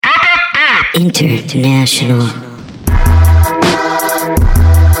International.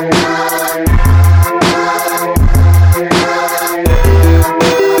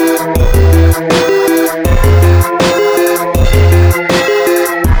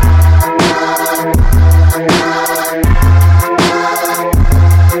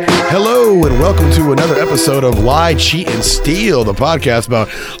 Hello and welcome to another episode of Lie, Cheat, and Steal, the podcast about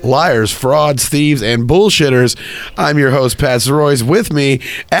liars, frauds, thieves, and bullshitters. I'm your host, Pat Royce. With me,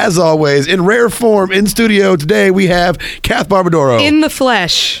 as always, in rare form, in studio today, we have Kath Barbadoro. In the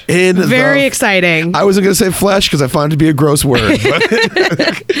flesh. Very exciting. I wasn't going to say flesh because I find it to be a gross word. But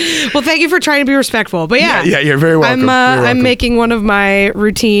Well, thank you for trying to be respectful. But yeah, you're very welcome. I'm making one of my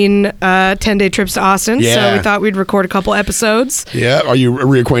routine 10-day trips to Austin, Yeah. so we thought we'd record a couple episodes. Yeah, are you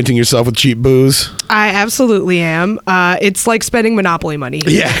reacquainting yourself with cheap booze? I absolutely am. It's like spending Monopoly money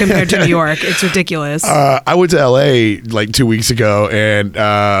compared to New York. It's ridiculous. I went to LA like 2 weeks ago, and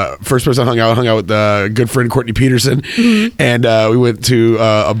first person I hung out with good friend Courtney Peterson, and we went to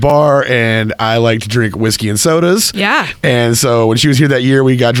a bar, and I like to drink whiskey and sodas. Yeah. And so when she was here that year,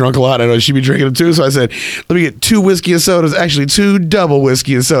 we got drunk a lot. I know she'd be drinking them too, so I said, "Let me get 2 whiskey and sodas, actually 2 double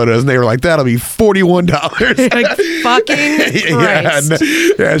whiskey and sodas," and they were like, "That'll be $41." Like fucking Christ.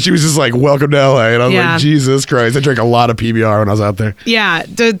 Yeah, she was just like, "Welcome to LA," and I was Yeah. like, "Jesus Christ!" I drank a lot of PBR when I was out there. Yeah,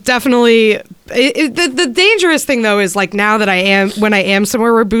 definitely. The dangerous thing though is like now that when I am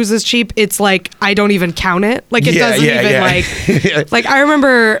somewhere where booze is cheap, it's like I don't even count it. Like it doesn't even like I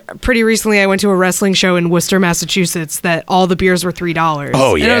remember pretty recently I went to a wrestling show in Worcester, Massachusetts that all the beers were $3.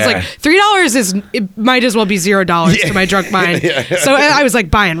 Oh, and I was like $3 it might as well be $0 to my drunk mind. So I was like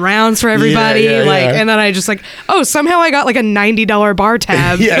buying rounds for everybody, and then I just like somehow I got like a $90 bar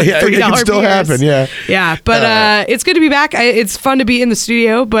tab. Yeah, $3 it can still beers. happen. Yeah, but it's good to be back. It's fun to be in the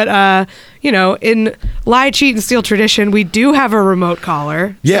studio, but in Lie, Cheat, and Steal tradition, we do have a remote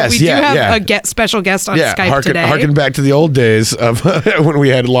caller. Yes, so we do have a special guest on Skype today. Harken back to the old days of when we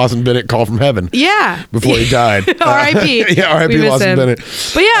had Lawson Bennett call from heaven. Yeah, before he died. R.I.P. R.I.P. Lawson Bennett.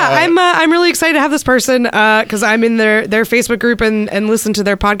 But yeah, I'm really excited to have this person because I'm in their Facebook group and listen to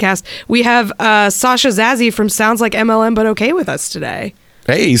their podcast. We have Sasha Zazie from Sounds Like MLM But Okay with us today.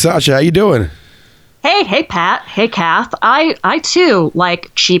 Hey, Sasha, how you doing? Hey, Pat. Hey, Kath. I too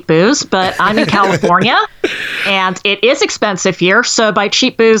like cheap booze, but I'm in California, and it is expensive here. So by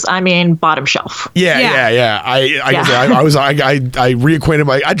cheap booze, I mean bottom shelf. Yeah. I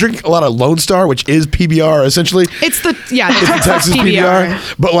reacquainted I drink a lot of Lone Star, which is PBR essentially. It's the Texas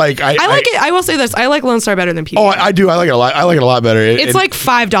PBR. But like I like it. I will say this: I like Lone Star better than PBR. Oh, I do. I like it a lot. I like it a lot better. It's like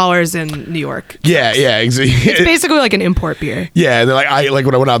 $5 in New York. Yeah, exactly. It's basically like an import beer. Yeah, and then like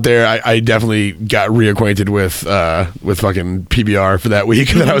when I went out there, I definitely got reacquainted with fucking PBR for that week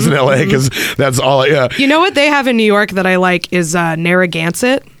that I was in LA because that's all. You know what they have in New York that I like is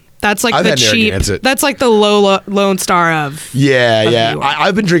Narragansett. That's like the cheap. That's like the Lone Star of. Yeah.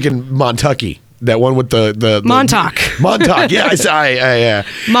 I've been drinking Montucky. That one with the Montauk. Montauk, yeah.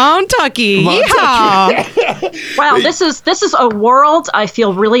 Montucky. Yeehaw. Wow, this is a world I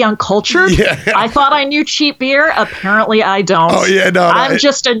feel really uncultured. Yeah. I thought I knew cheap beer. Apparently I don't. Oh yeah, no. I'm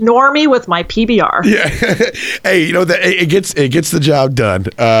just a normie with my PBR. Yeah. Hey, you know that it gets the job done.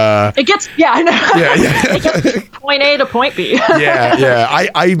 It gets I know. Yeah. It gets point A to point B. Yeah.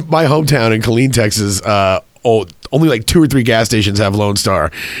 I my hometown in Killeen, Texas. Only like 2 or 3 gas stations have Lone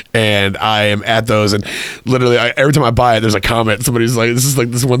Star, and I am at those. And literally, every time I buy it, there's a comment. Somebody's like,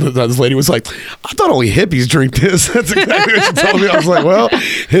 "This one." This lady was like, "I thought only hippies drink this." That's exactly what she told me. I was like, "Well,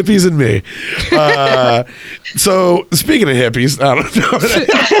 hippies and me." So speaking of hippies, I don't know.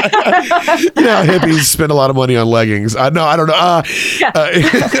 Hippies spend a lot of money on leggings. I don't know. I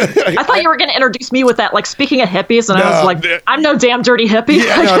thought you were going to introduce me with that. Like speaking of hippies, and I was like, "I'm no damn dirty hippie."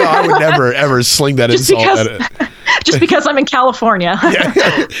 Yeah, no, I would never ever sling that insult at it. Just because I'm in California. You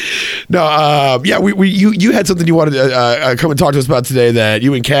had something you wanted to come and talk to us about today that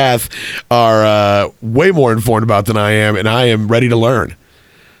you and Kath are way more informed about than I am, and I am ready to learn.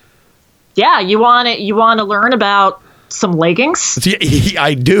 Yeah, you want to learn about some leggings?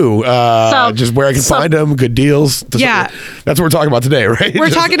 I do. Just where I can find them, good deals. That's what we're talking about today, right? We're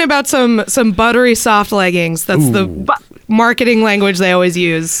talking about some buttery soft leggings. That's the marketing language they always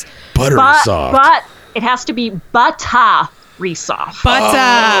use. Buttery soft. But it has to be buttery soft. Butter.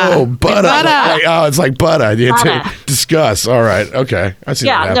 Oh, butter. Butter. It's like butter. Discuss. All right. Okay. I see.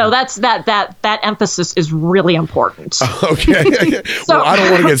 Yeah. No, that's that emphasis is really important. Okay. Well, I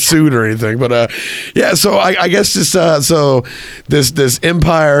don't want to get sued or anything, but So I guess just so this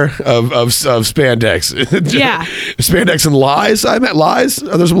empire of spandex. Yeah. Spandex and lies. I meant lies.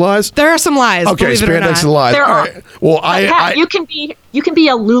 Are there some lies? There are some lies. Okay. Spandex and lies. There are. Right. Well, you can be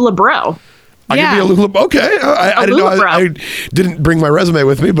a Lula bro. I can be a Lulabro. Okay, I didn't know. I didn't bring my resume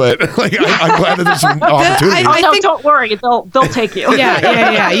with me, but like I'm glad that there's some opportunity. No, don't worry, they'll take you.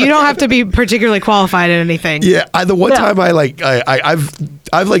 Yeah. You don't have to be particularly qualified in anything. Yeah, the one time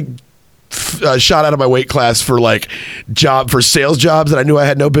I've shot out of my weight class for for sales jobs that I knew I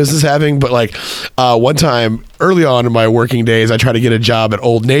had no business having. But one time early on in my working days, I tried to get a job at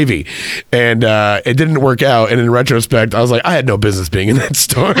Old Navy, and it didn't work out. And in retrospect, I was like, I had no business being in that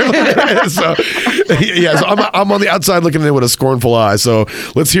store. So I'm on the outside looking in with a scornful eye. So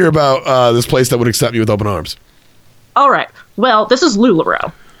let's hear about this place that would accept me with open arms. All right. Well, this is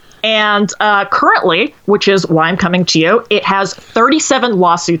LuLaRoe. And currently, which is why I'm coming to you, it has 37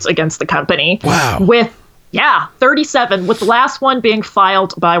 lawsuits against the company. Wow. 37, with the last one being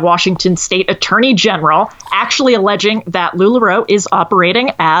filed by Washington State Attorney General, actually alleging that LuLaRoe is operating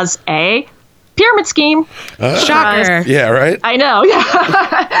as a pyramid scheme. Shocker. Yeah, right? I know.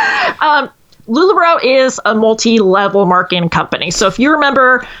 Yeah. LuLaRoe is a multi-level marketing company. So if you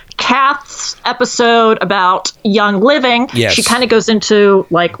remember Kath's episode about Young Living, yes, she kind of goes into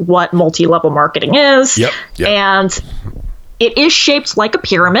what multi-level marketing is. Yep. And it is shaped like a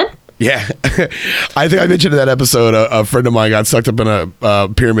pyramid. Yeah. I think I mentioned in that episode, a friend of mine got sucked up in a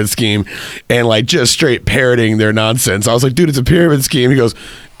pyramid scheme and just straight parroting their nonsense. I was like, dude, it's a pyramid scheme. He goes,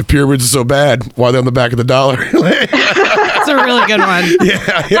 if pyramids are so bad, why are they on the back of the dollar? That's a really good one.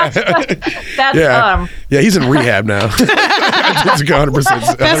 That's yeah, he's in rehab now. It's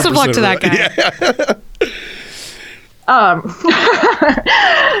 100%. Best of luck to that guy.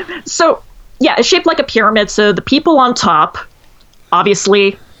 So, yeah, it's shaped like a pyramid. So the people on top,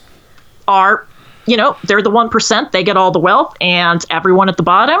 obviously, are, they're the 1%. They get all the wealth, and everyone at the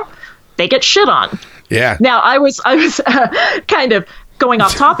bottom, they get shit on. Yeah. Now, I was kind of going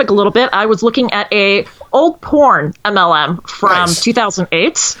off topic a little bit. I was looking at a old porn MLM from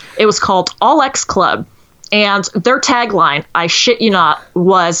 2008. It was called All X Club, and their tagline, I shit you not,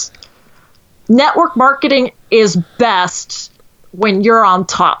 was network marketing is best when you're on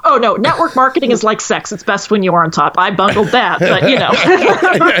top. Oh no, network marketing is like sex. It's best when you're on top. I bungled that, but yeah.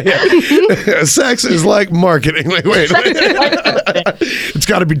 Sex is like marketing. Wait. It's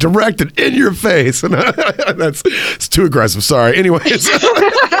got to be directed in your face. It's too aggressive. Sorry. Anyways,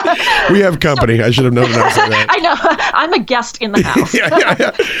 we have company. I should have known to not say that. I know. I'm a guest in the house.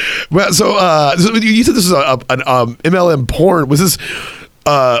 Yeah. Well, so you said this is an MLM porn. Was this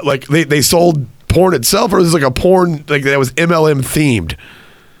they sold porn itself, or is this a porn that was MLM themed?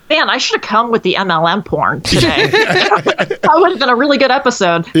 Man, I should have come with the MLM porn today. That would have been a really good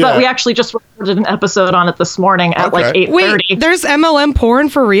episode. Yeah. But we actually just recorded an episode on it this morning at 8:30. Wait, there's MLM porn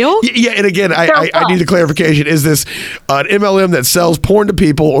for real? Yeah, and again, I need the clarification. Is this an MLM that sells porn to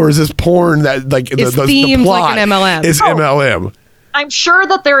people, or is this porn that themed the plot like an MLM? is MLM? I'm sure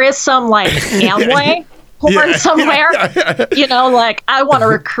that there is some Amway porn somewhere. I want to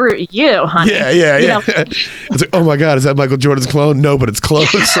recruit you, honey. Yeah. It's oh my God, is that Michael Jordan's clone? No, but it's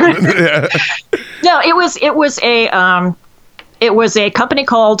close. No, it was a company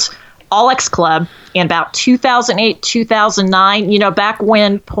called All X Club in about 2008, 2009. Back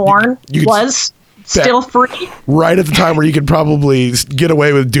when porn was still free. Right at the time where you could probably get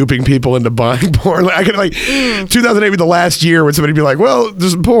away with duping people into buying porn. I could 2008 be the last year when somebody would be like, well,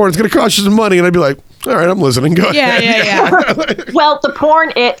 there's some porn, it's going to cost you some money. And I'd be like, all right, I'm listening. Go ahead. Yeah. Well, the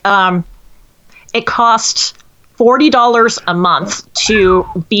porn, it cost $40 a month to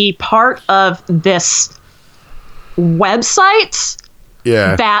be part of this website.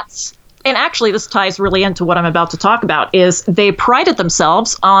 Yeah. And actually, this ties really into what I'm about to talk about, is they prided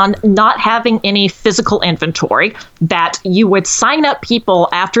themselves on not having any physical inventory, that you would sign up people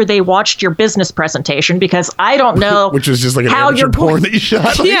after they watched your business presentation, because I don't know. Which was just like an amateur porn that you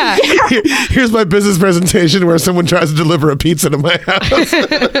shot. Yeah. Here's my business presentation where someone tries to deliver a pizza to my house.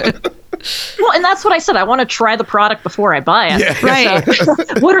 Well, and that's what I said. I want to try the product before I buy it. Yeah. Right. So,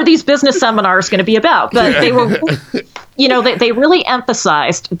 what are these business seminars going to be about? But they were, they really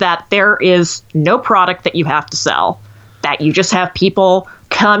emphasized that there is no product that you have to sell, that you just have people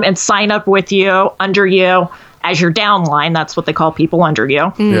come and sign up with you, under you, as your downline. That's what they call people under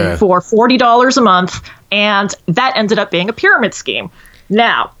you, for $40 a month. And that ended up being a pyramid scheme.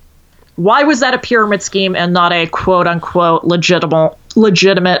 Now, why was that a pyramid scheme and not a quote unquote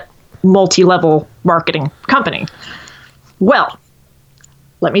legitimate multi-level marketing company? Well,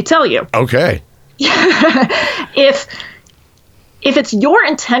 let me tell you. Okay. If it's your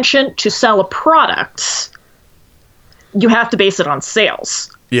intention to sell a product, you have to base it on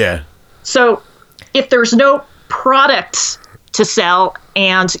sales. Yeah. So if there's no product to sell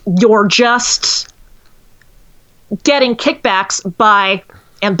and you're just getting kickbacks by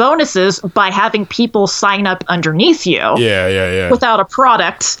and bonuses by having people sign up underneath you without a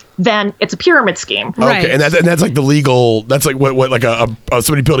product, then it's a pyramid scheme. Okay, right. and that's like the legal, that's like what like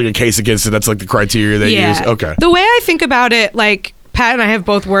somebody building a case against it, that's like the criteria they use. Okay. The way I think about it, like Pat and I have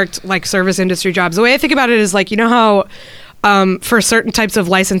both worked like service industry jobs. The way I think about it is like, you know how for certain types of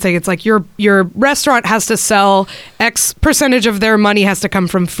licensing, it's like your restaurant has to sell X percentage of their money has to come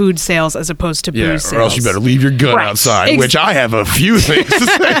from food sales as opposed to booze sales. Or else you better leave your gun outside, which I have a few things to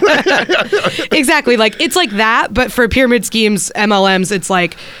say. Exactly. Like it's like that, but for pyramid schemes, MLMs, it's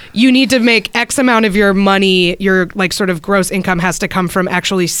like you need to make X amount of your money, your like sort of gross income has to come from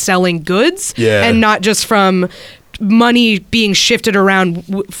actually selling goods and not just from money being shifted around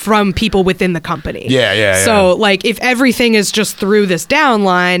from people within the company. So like if everything is just through this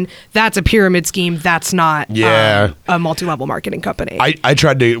downline, that's a pyramid scheme. That's not a multi-level marketing company. I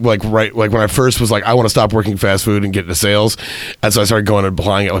tried to like when I first was like, I want to stop working fast food and get into sales. And so I started going and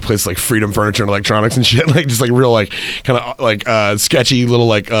applying at like places like Freedom Furniture and Electronics and shit, like just like real like kind of like sketchy little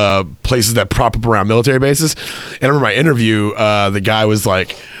like places that prop up around military bases. And I remember my interview, the guy was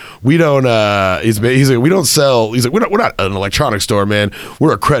like, we don't he's like, we don't sell, he's like, we're not an electronics store, man,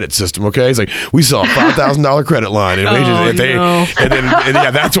 we're a credit system. Okay, he's like, we sell a $5,000 credit line, and and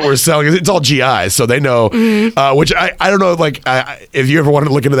that's what we're selling. It's all GIs, so they know. Which I don't know, like if you ever wanted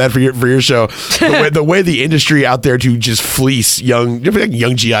to look into that for your show, the way the industry out there to just fleece young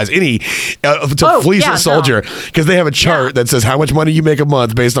GIs, fleece a soldier, because they have a chart that says how much money you make a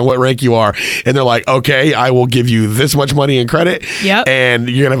month based on what rank you are, and they're like, okay, I will give you this much money in credit, and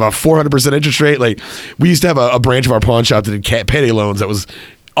you're gonna have a 400% interest rate. Like we used to have a branch of our pawn shop that did payday loans that was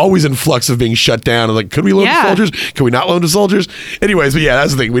always in flux of being shut down. And like, could we loan to soldiers? Could we not loan to soldiers? Anyways, but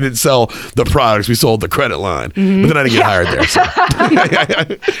that's the thing. We didn't sell the products. We sold the credit line. But then I didn't get hired there.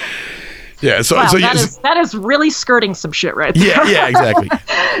 So. Wow, that is really skirting some shit right there. Yeah, exactly.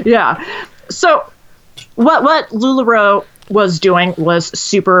 So what LuLaRoe was doing was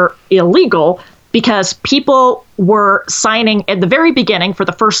super illegal, because people were signing at the very beginning for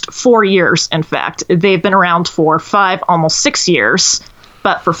the first 4 years. In fact, they've been around for 5, almost 6 years.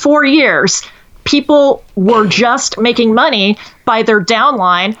 But for 4 years, people were just making money by their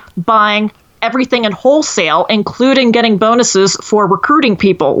downline buying everything in wholesale, including getting bonuses for recruiting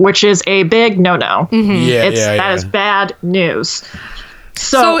people, which is a big no-no. That is bad news.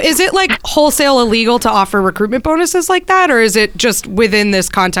 So is it like wholesale illegal to offer recruitment bonuses like that, or is it just within this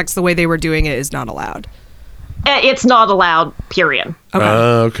context the way they were doing it is not allowed? It's not allowed, period.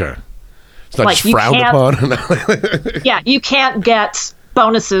 Okay. It's not like just frowned upon? You can't get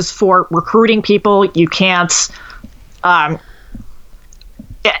bonuses for recruiting people. You can't...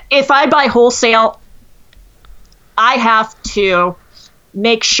 if I buy wholesale, I have to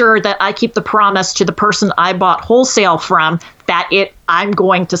make sure that I keep the promise to the person I bought wholesale from that I'm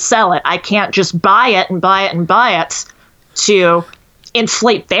going to sell it. I can't just buy it to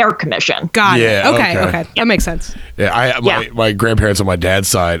inflate their commission. Got it. Okay. That makes sense. My grandparents on my dad's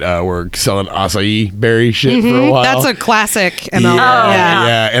side were selling acai berry shit for a while. That's a classic MLM.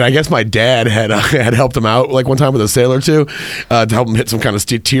 And I guess my dad had helped him out like one time with a sale or two to help him hit some kind of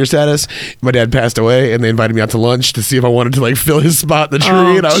tier status. My dad passed away, and they invited me out to lunch to see if I wanted to like fill his spot in the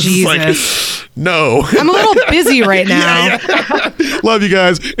tree, and I was just like, no. I'm a little busy right now. Love you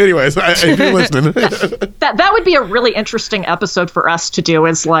guys. Anyways, if you're listening. That would be a really interesting episode for us to do,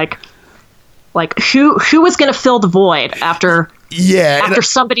 is like who is going to fill the void after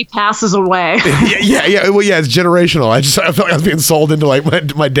somebody passes away. Well, it's generational. I felt like I was being sold into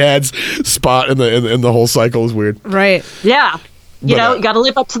like my dad's spot in the whole cycle. Is weird. Right. Yeah. You got to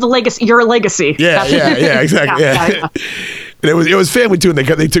live up to the legacy. Your legacy. Yeah, exactly. Yeah. And it was family too, and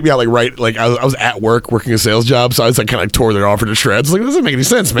they took me out like I was at work working a sales job, so I was like kind of tore their offer to shreds. Like, this doesn't make any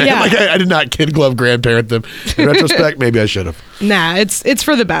sense, man. Like I did not kid glove grandparent them. In retrospect, maybe I should have. Nah, it's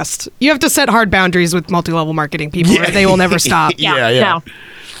for the best. You have to set hard boundaries with multi-level marketing people, or they will never stop. Now,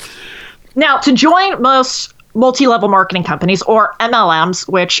 to join most multi-level marketing companies, or MLMs,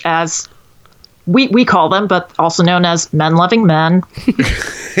 which as we call them, but also known as men loving men.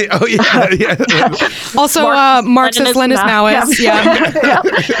 Also, Marxist Leninist Maoist.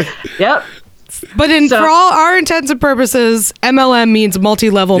 Yep. But for all our intents and purposes, MLM means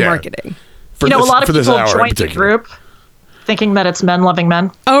multi-level marketing. A lot of people join the group. thinking that it's men loving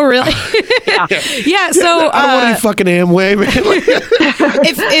men. Oh, really? Yeah. Yeah. So I don't want any fucking Amway, man.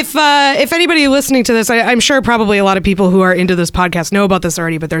 if anybody listening to this, I'm sure probably a lot of people who are into this podcast know about this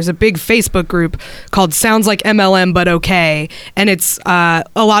already, but there's a big Facebook group called Sounds Like MLM But Okay, and it's a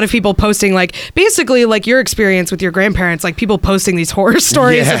lot of people posting like basically like your experience with your grandparents, like people posting these horror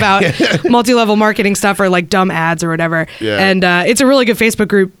stories about multi-level marketing stuff or like dumb ads or whatever. Yeah. And it's a really good Facebook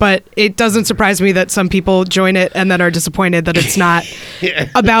group, but it doesn't surprise me that some people join it and then are disappointed that it's not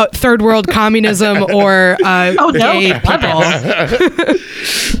about third world communism or gay people.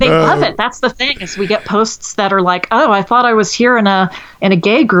 They love it. That's the thing, is we get posts that are like, oh, I thought I was here in a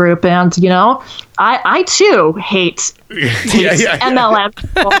gay group, and I too hate MLM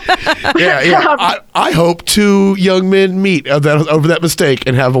people. Yeah. I hope two young men meet over that mistake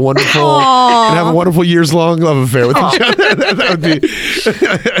and have a wonderful years-long love affair with each other. That would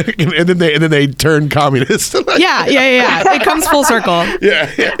be, and then they turn communist. Yeah. It comes full circle.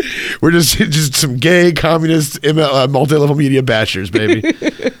 Yeah. We're just some gay communist multi-level media bashers, baby.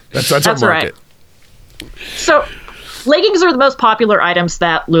 That's our market. Right. So, leggings are the most popular items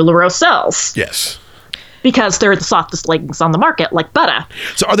that LuLaRoe sells. Yes. Because they're the softest leggings on the market, like butter.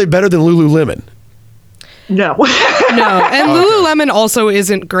 So are they better than Lululemon? No. No, and Lululemon also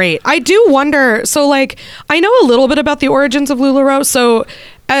isn't great. I do wonder, so like, I know a little bit about the origins of LuLaRoe, so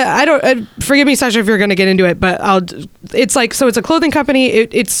I don't, forgive me, Sasha, if you're going to get into it, but it's like, so it's a clothing company.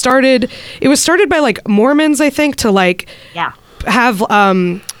 It was started by like Mormons, I think, to like have,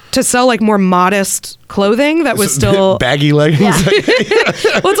 to sell like more modest clothing that was still baggy leggings. Yeah.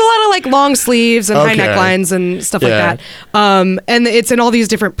 Well, it's a lot of like long sleeves and high necklines and stuff like that. And it's in all these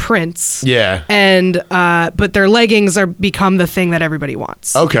different prints. Yeah. And but their leggings are become the thing that everybody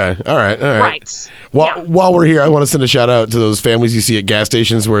wants. Okay. All right. Right. While we're here, I want to send a shout out to those families you see at gas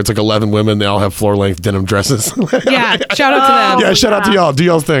stations where it's like 11 women. They all have floor length denim dresses. Yeah. Shout out to them. Yeah. Shout out to y'all. Do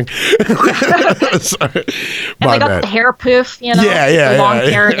y'all's thing. Sorry. And they got the hair poof, the long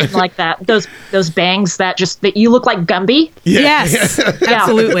hair and like that. Those bangs that you look like Gumby. Yeah. Yes,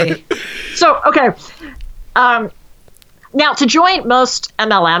 absolutely. So, okay. Now, to join most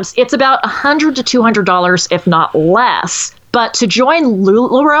MLMs, it's about $100 to $200, if not less. But to join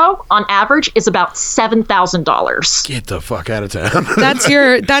LuLaRoe, on average, is about $7,000. Get the fuck out of town.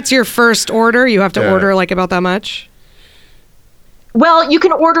 That's your first order. You have to order like about that much. Well, you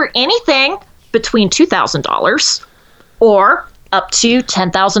can order anything between $2,000 or up to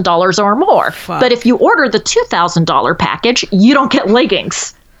 $10,000 or more. Fuck. But if you order the $2,000 package, you don't get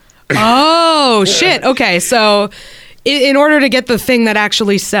leggings. Oh, shit. Okay, so in order to get the thing that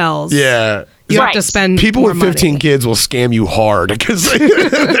actually sells, you have to spend people more with 15 money. Kids will scam you hard because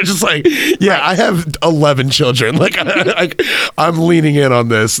they're just like, I have 11 children. Like, I'm leaning in on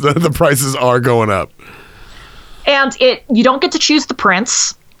this. The prices are going up. And you don't get to choose the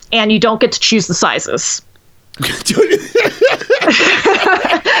prints, and you don't get to choose the sizes.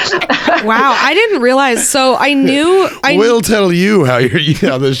 Wow, I didn't realize. So I knew. We'll tell you how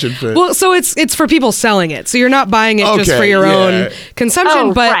this should fit. Well, so it's for people selling it. So you're not buying it just for your own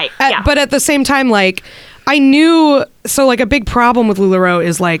consumption. But at the same time, like I knew. So like a big problem with LuLaRoe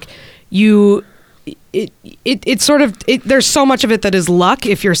is like it's sort of there's so much of it that is luck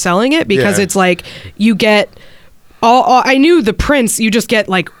if you're selling it because it's like you get. I knew the prints, you just get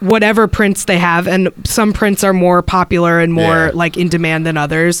like whatever prints they have, and some prints are more popular and more like in demand than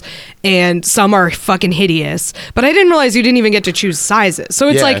others, and some are fucking hideous. But I didn't realize you didn't even get to choose sizes. So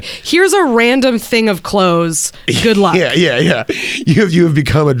it's like, here's a random thing of clothes. Good luck. Yeah. You have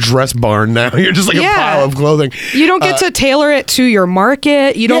become a dress barn now. You're just like a pile of clothing. You don't get to tailor it to your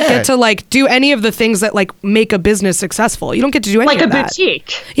market. You don't get to like do any of the things that like make a business successful. You don't get to do any of that. Like a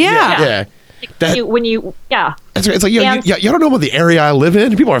boutique. Yeah. That's right. It's like, you don't know about the area I live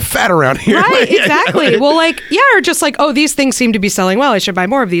in. People are fat around here. Right, exactly. Well, like, or just like, oh, these things seem to be selling well. I should buy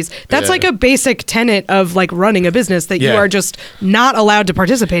more of these. That's like a basic tenet of like running a business that you are just not allowed to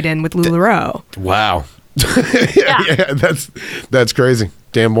participate in with LuLaRoe. Wow. That's crazy.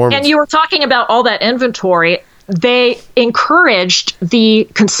 Damn Mormons. And you were talking about all that inventory. They encouraged the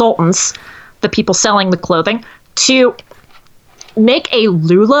consultants, the people selling the clothing, to make a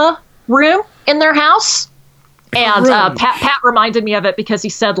Lula room in their house. And Pat reminded me of it because he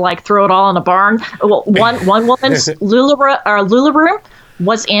said, like, throw it all in a barn. Well, one woman's Lula room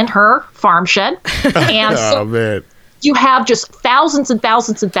was in her farm shed. And man. You have just thousands and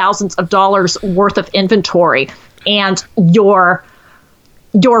thousands and thousands of dollars worth of inventory. And your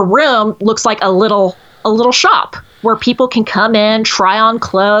room looks like a little shop where people can come in, try on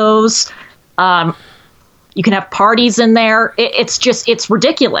clothes. You can have parties in there. It's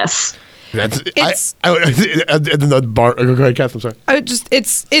ridiculous. The bar. Go ahead, Kath. I'm sorry.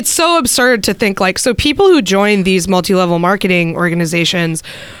 It's so absurd to think like, so people who join these multi-level marketing organizations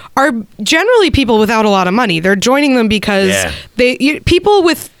are generally people without a lot of money. They're joining them because people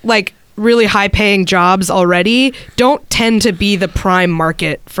with like really high paying jobs already don't tend to be the prime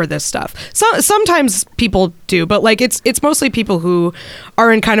market for this stuff. Sometimes people do, but like it's mostly people who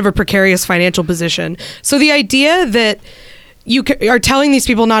are in kind of a precarious financial position. So the idea that you are telling these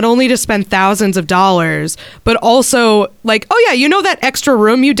people not only to spend thousands of dollars, but also like, oh yeah, you know that extra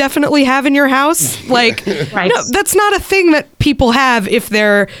room you definitely have in your house? Like, right. No, that's not a thing that people have if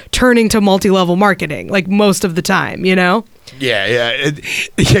they're turning to multi-level marketing, like most of the time, you know? Yeah.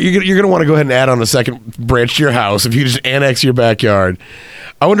 You're gonna want to go ahead and add on a second branch to your house if you just annex your backyard.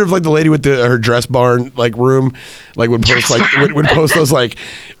 I wonder if like the lady with her dress barn like room like would post like would post those like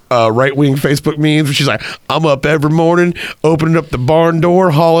right wing Facebook memes where she's like, I'm up every morning, opening up the barn door,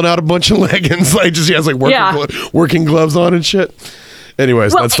 hauling out a bunch of leggings, like just she has like working gloves on and shit.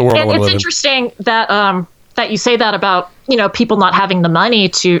 Anyways, that's the world I want to live in. It's interesting that that you say that about, you know, people not having the money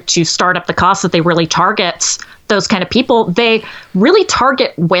to start up the costs, that they really target those kind of people. They really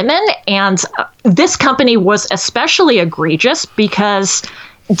target women, and this company was especially egregious because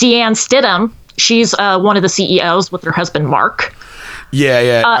Deanne Stidham, she's one of the CEOs with her husband Mark.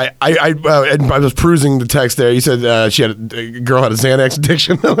 Yeah. I was perusing the text there. You said she had a girl had a Xanax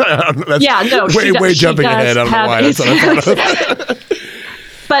addiction. That's way jumping ahead. I don't know why. That's what I thought of.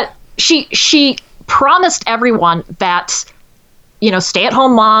 But she promised everyone that, you know,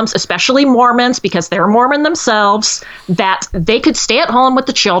 stay-at-home moms, especially Mormons, because they're Mormon themselves, that they could stay at home with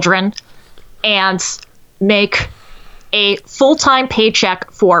the children and make a full-time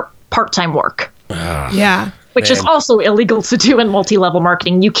paycheck for part-time work. Yeah. Which is also illegal to do in multi-level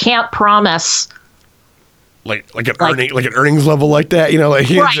marketing. You can't promise like an earnings level like that, you know, like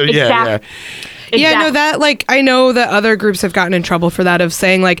right, exactly. Yeah, no, that like I know that other groups have gotten in trouble for that, of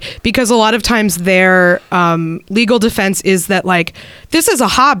saying like, because a lot of times their legal defense is that like, this is a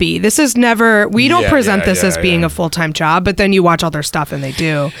hobby. This is never, we don't present this as being a full-time job, but then you watch all their stuff and they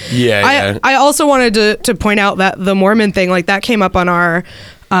do. I also wanted to point out that the Mormon thing, like that came up on our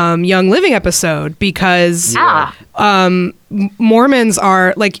Young Living episode because Mormons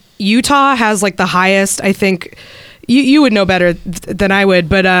are like, Utah has like the highest, I think, you would know better than I would,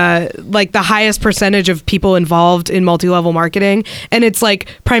 but like the highest percentage of people involved in multi-level marketing. And it's like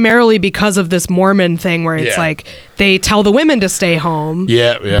primarily because of this Mormon thing where it's like they tell the women to stay home.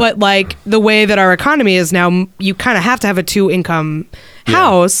 But like the way that our economy is now, you kind of have to have a 2-income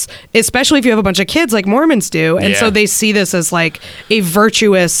house, especially if you have a bunch of kids like Mormons do. And so they see this as like a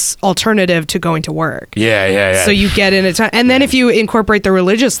virtuous alternative to going to work. So you get in a time. And then if you incorporate the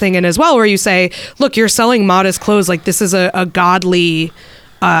religious thing in as well, where you say, look, you're selling modest clothes, like this is a godly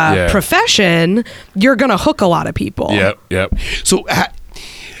profession, you're going to hook a lot of people. So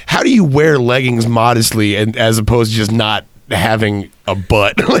how do you wear leggings modestly and as opposed to just not having a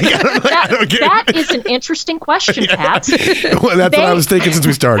butt? Like, I don't get that is an interesting question, Pat. Well, that's what I was thinking since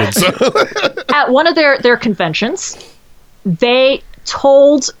we started. So. At one of their conventions, they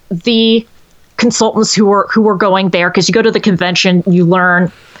told the consultants who were going there, because you go to the convention, you learn,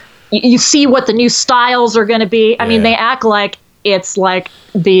 you see what the new styles are going to be. I mean, they act like it's like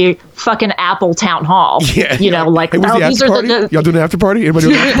the fucking Apple town hall. You know, like, hey, these are the y'all doing an after party? Anybody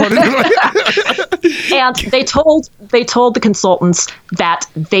doing an after party? And they told the consultants that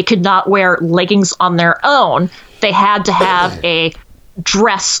they could not wear leggings on their own. They had to have a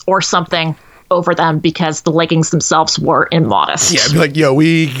dress or something over them because the leggings themselves were immodest. Yeah, I'd be like, yo,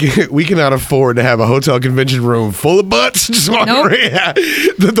 we cannot afford to have a hotel convention room full of butts. Just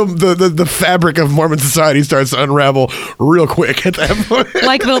the fabric of Mormon society starts to unravel real quick at that point.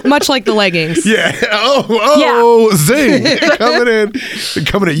 Much like the leggings. Yeah. Zing.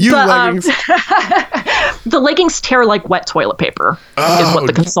 Coming at you, leggings. The leggings tear like wet toilet paper, is what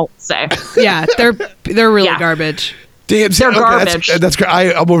the consultants say. Yeah, they're really garbage. Damn, they're garbage. That's great.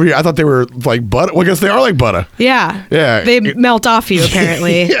 I'm over here. I thought they were like butter. Well, I guess they are like butter. Yeah. They melt off you,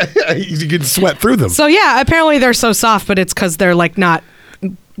 apparently. You can sweat through them. So yeah, apparently they're so soft, but it's because they're like not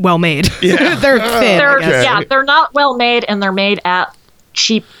well made. Yeah. They're thin. They're not well made, and they're made at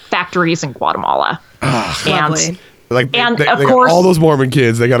cheap factories in Guatemala. Lovely. Like, of course, all those Mormon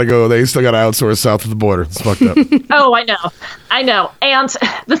kids, they gotta go. They still gotta outsource south of the border. It's fucked up. Oh, I know. And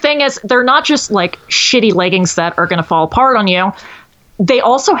the thing is, they're not just like shitty leggings that are gonna fall apart on you. They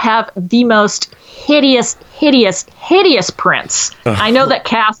also have the most hideous prints. I know that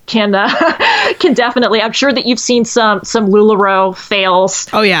Kath can definitely. I'm sure that you've seen some LuLaRoe fails.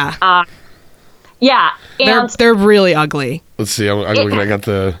 Oh yeah. Yeah, and they're really ugly. Let's see. I got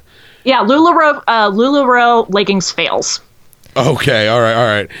the. Yeah, LuLaRoe leggings fails. Okay, all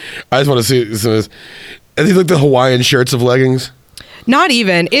right. I just want to see this. Are these like the Hawaiian shirts of leggings? Not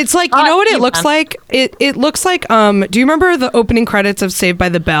even. It's like, you know what it looks like? It looks like, do you remember the opening credits of Saved by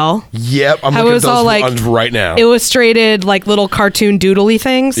the Bell? Yep, I'm looking at those ones right now. Illustrated, like, little cartoon doodly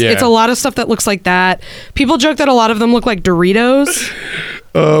things. Yeah. It's a lot of stuff that looks like that. People joke that a lot of them look like Doritos.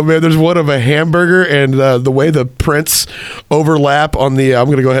 Oh, man, there's one of a hamburger, and the way the prints overlap on the, I'm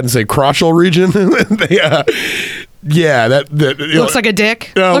going to go ahead and say, crotchal region. Yeah, that looks like a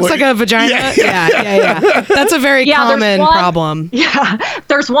dick. Looks like a vagina. Yeah. That's a very common problem. Yeah,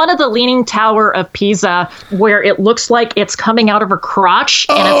 there's one of the Leaning Tower of Pisa where it looks like it's coming out of her crotch,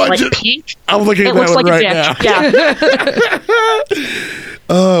 and it's like pink. I'm looking at it looks that one like right a dick. now.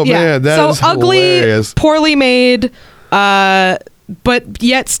 Oh man, that is ugly, hilarious. Poorly made, but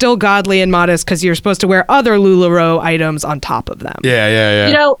yet still godly and modest because you're supposed to wear other LuLaRoe items on top of them. Yeah.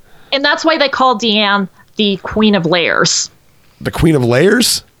 You know, and that's why they call Deanne the Queen of Layers. The Queen of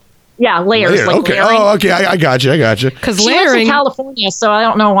Layers? Yeah, layers. Like okay. layering. Oh, okay. I got you. Because she layering lives in California, so I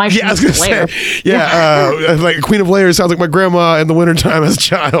don't know why she I was gonna layer. say. Yeah, like Queen of Layers sounds like my grandma in the wintertime as a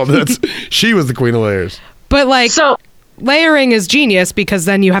child. She was the Queen of Layers. But like, so layering is genius because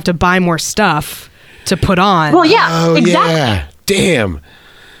then you have to buy more stuff to put on. Well, yeah, exactly. Yeah. Damn.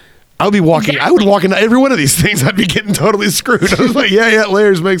 I would walk into every one of these things. I'd be getting totally screwed. I was like, yeah,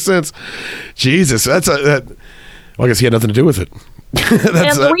 layers make sense. Jesus, well, I guess he had nothing to do with it.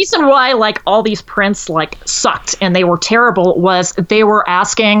 And the reason why like all these prints like sucked and they were terrible was they were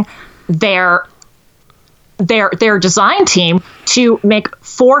asking their design team to make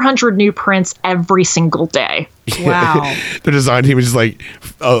 400 new prints every single day. Wow. The design team was just like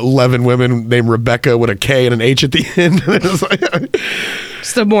 11 women named Rebecca with a K and an H at the end.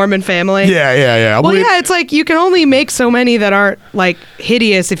 It's the Mormon family. Yeah. Well, yeah, it's like you can only make so many that aren't like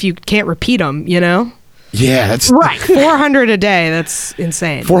hideous if you can't repeat them, you know? Yeah, that's right. 400 a day. That's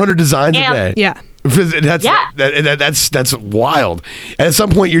insane. 400 designs a day. Yeah. That's wild. And at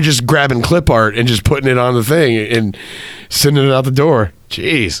some point, you're just grabbing clip art and just putting it on the thing and sending it out the door.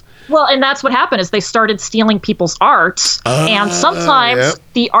 Jeez. Well, and that's what happened is they started stealing people's arts, and sometimes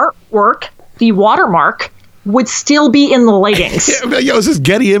the artwork, the watermark, would still be in the leggings. Yo, is this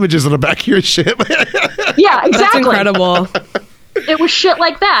Getty Images on the back of your ship? Yeah, exactly. That's incredible. It was shit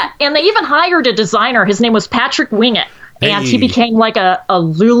like that. And they even hired a designer. His name was Patrick Wingett. And he became like a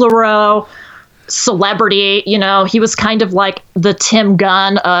LuLaRoe celebrity. You know, he was kind of like the Tim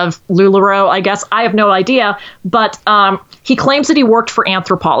Gunn of LuLaRoe, I guess. I have no idea. But he claims that he worked for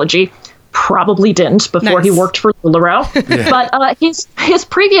Anthropologie. Probably didn't before he worked for LuLaRoe. Yeah. But his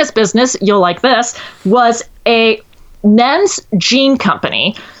previous business, you'll like this, was a men's jean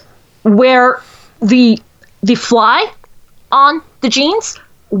company where the fly on the jeans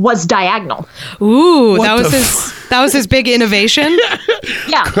was diagonal. Ooh, that was his big innovation.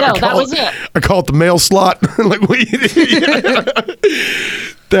 Yeah, that was it. I call it the mail slot. Like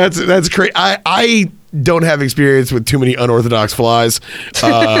that's crazy. I don't have experience with too many unorthodox flies.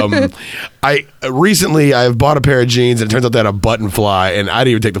 I've bought a pair of jeans and it turns out they had a button fly and I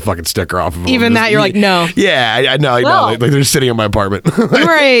didn't even take the fucking sticker off of them. Even that, you're like, no. Yeah, I know. Like they're just sitting in my apartment.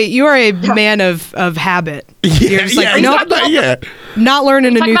 You are a man of habit. You're just like, not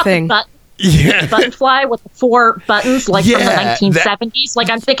learning a new thing. Button fly with the 4 buttons, like from the 1970s. Like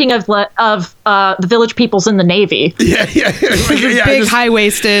I'm thinking of the Village Peoples in the Navy. Big,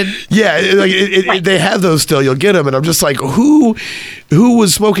 high-waisted. Yeah, like they have those still. You'll get them, and I'm just like, who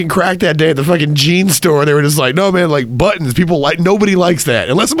was smoking crack that day at the fucking jeans store? They were just like, no man, like buttons. Nobody likes that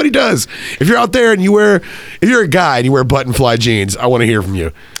unless somebody does. If you're out there and if you're a guy and you wear button fly jeans, I want to hear from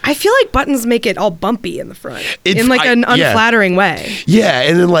you. I feel like buttons make it all bumpy in the front in like an unflattering way. Yeah,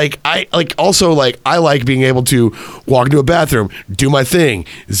 and then I like being able to walk into a bathroom, do my thing,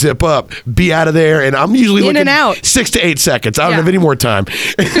 zip up, be out of there, and I'm usually in and out 6 to 8 seconds. I don't have any more time.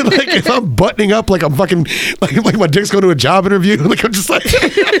 Like if I'm buttoning up like I'm fucking like my dick's going to a job interview, like I'm just like,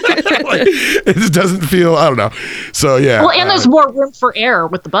 it just doesn't feel. I don't know. So yeah. Well, and there's more room for error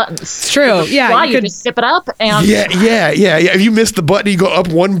with the buttons. It's true. Yeah, you could just zip it up and yeah. If you miss the button, you go up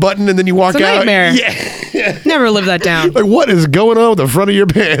one button and then you walk out. Nightmare. Yeah. Never live that down. Like what is going on with the front of your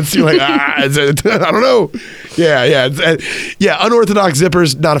pants? You're like, I don't know. Yeah. Unorthodox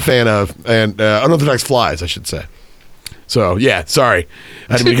zippers, not a fan of, and unorthodox flies, I should say. So yeah, sorry,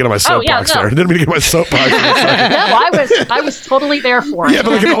 I didn't mean to get on my soapbox there. I didn't mean to get on my soapbox. No, I was totally there for it. Yeah,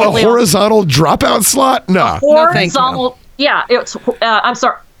 but like a horizontal dropout slot, no. Horizontal. Yeah, it's. I'm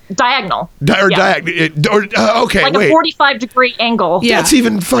sorry. Diagonal. Okay, like wait. a 45-degree angle. Yeah. That's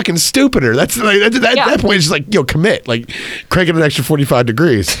even fucking stupider. That's like, at that point, it's just like, commit. Like, crank it an extra 45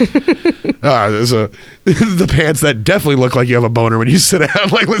 degrees. There's the pants that definitely look like you have a boner when you sit down.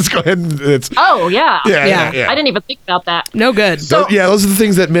 Like, let's go ahead and Oh, yeah. Yeah. I didn't even think about that. No good. Those are the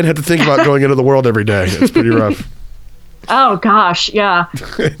things that men have to think about going into the world every day. It's pretty rough. Oh, gosh, yeah.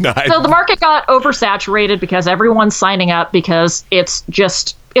 So the market got oversaturated because everyone's signing up because it's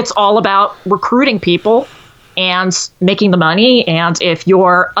all about recruiting people and making the money. And if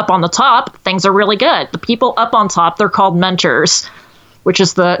you're up on the top, things are really good. The people up on top, they're called mentors, which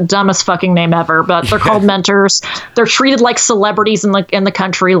is the dumbest fucking name ever, but they're called mentors. They're treated like celebrities in the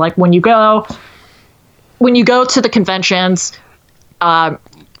country. Like when you go to the conventions,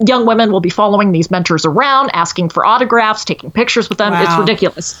 young women will be following these mentors around, asking for autographs, taking pictures with them. Wow. It's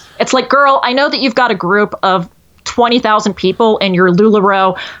ridiculous. It's like, girl, I know that you've got a group of 20,000 people in your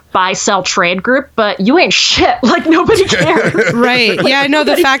LuLaRoe buy-sell trade group, but you ain't shit. Like, nobody cares. Right. Yeah, no,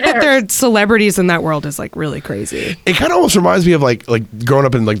 the fact that they're celebrities in that world is, like, really crazy. It kind of almost reminds me of, like growing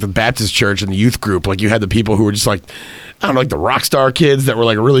up in, like, the Baptist church and the youth group. Like, you had the people who were just, like, I don't know, like the rock star kids that were,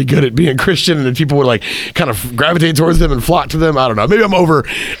 like, really good at being Christian, and then people would, like, kind of gravitate towards them and flock to them. I don't know. Maybe I'm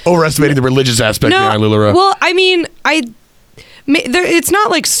overestimating the religious aspect behind LuLaRoe. Well, I mean, it's not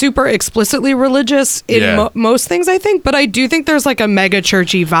like super explicitly religious in most things, I think, but I do think there's like a mega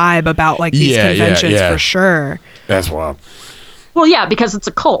churchy vibe about like these conventions for sure. That's wild. Well, yeah, because it's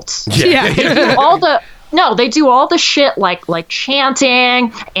a cult. Yeah. They do all the shit like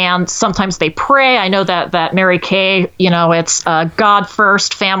chanting, and sometimes they pray. I know that Mary Kay, it's God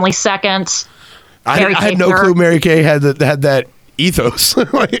first, family second. I had no clue Mary Kay had that ethos.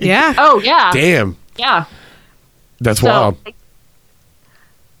 Yeah. Oh yeah. Damn. Yeah. That's wild.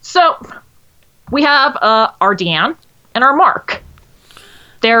 So we have our Deanne and our Mark.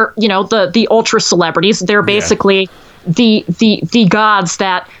 They're, the ultra celebrities. They're basically the gods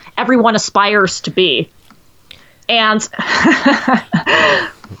that everyone aspires to be. And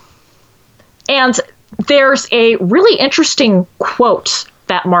and there's a really interesting quote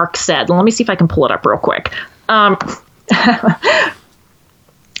that Mark said. Let me see if I can pull it up real quick.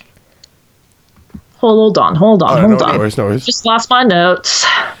 Hold on. No worries. Just lost my notes.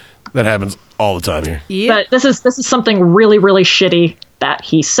 That happens all the time here. Yeah. But this is something really, really shitty that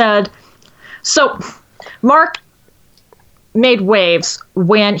he said. So Mark made waves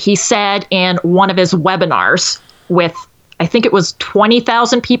when he said in one of his webinars with, I think it was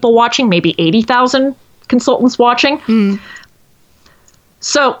 20,000 people watching, maybe 80,000 consultants watching. Mm.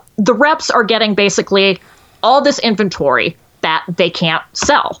 So the reps are getting basically all this inventory that they can't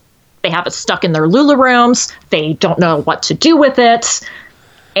sell. They have it stuck in their Lula rooms. They don't know what to do with it.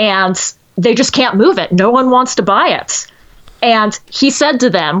 And they just can't move it. No one wants to buy it. And he said to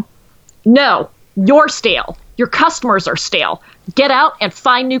them, no, you're stale. Your customers are stale. Get out and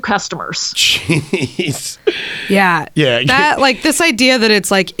find new customers. Jeez. Yeah. Yeah. That, like, this idea that it's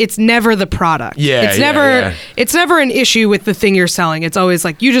like, it's never the product. Yeah. It's never an issue with the thing you're selling. It's always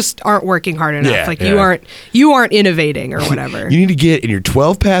like, you just aren't working hard enough. Yeah, like you aren't innovating or whatever. You need to get in your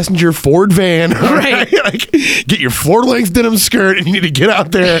 12-passenger Ford van. Right. Like, get your floor-length denim skirt, and you need to get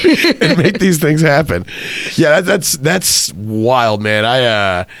out there and make these things happen. Yeah, that's wild, man.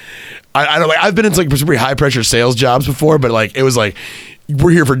 I don't like. I've been in like some pretty high pressure sales jobs before, but like it was like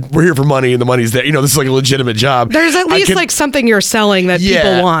we're here for money, and the money's there. This is like a legitimate job. There's at least like something you're selling that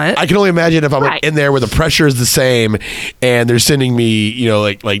people want. I can only imagine if I'm like, in there where the pressure is the same, and they're sending me,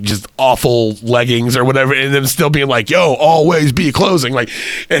 like just awful leggings or whatever, and them still being like, "Yo, always be closing." Like,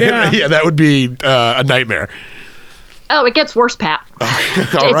 that would be a nightmare. Oh, it gets worse, Pat.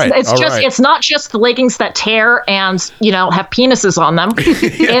 It's not just the leggings that tear and, have penises on them.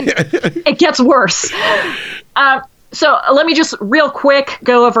 It gets worse. So let me just real quick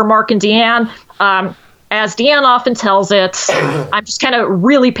go over Mark and Deanne. As Deanne often tells it, I'm just kind of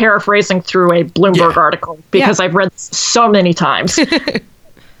really paraphrasing through a Bloomberg article because I've read this so many times.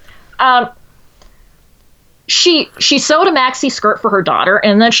 She sewed a maxi skirt for her daughter,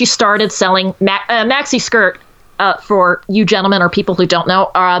 and then she started selling maxi skirt. For you gentlemen or people who don't know,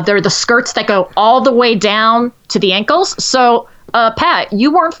 they're the skirts that go all the way down to the ankles. So, Pat,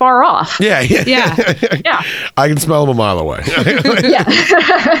 you weren't far off. Yeah. I can smell them a mile away. Yeah.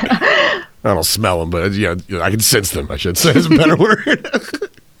 I don't smell them, but I can sense them. I should say is a better word.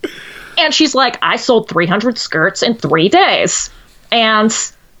 And she's like, I sold 300 skirts in 3 days. And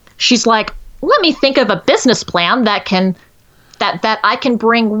she's like, let me think of a business plan that I can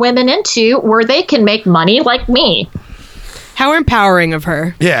bring women into where they can make money like me. How empowering of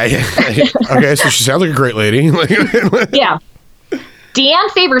her. Yeah. Okay, so she sounds like a great lady. Yeah.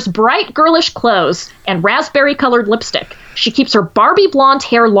 Deanne favors bright, girlish clothes and raspberry-colored lipstick. She keeps her Barbie blonde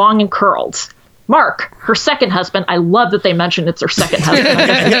hair long and curled. Mark, her second husband, I love that they mentioned it's her second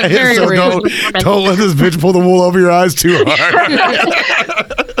husband. Very so rude. don't let this bitch pull the wool over your eyes too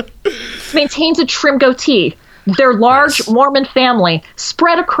hard. Maintains a trim goatee. Their large Mormon family,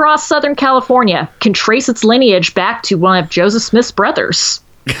 spread across Southern California, can trace its lineage back to one of Joseph Smith's brothers.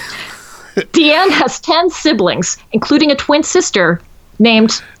 Deanne has 10 siblings, including a twin sister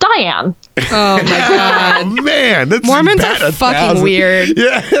named Diane. Oh my god. Oh man, that's Mormons are fucking weird.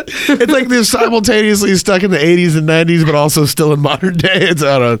 Yeah, it's like they're simultaneously stuck in the 80s and 90s, but also still in modern day. It's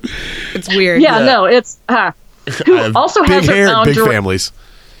I don't. It's weird. Yeah, no, it's who also has big her hair, own big families.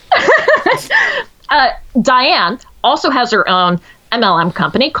 Diane also has her own MLM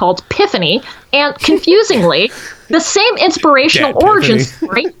company called Piffany, and confusingly, the same inspirational origin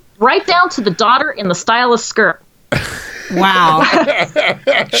story, right down to the daughter in the stylist skirt. Wow.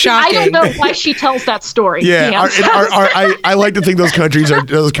 Shocking. I don't know why she tells that story. Yeah, I like to think those companies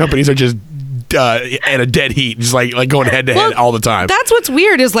are just at a dead heat, just like going head to head all the time. That's what's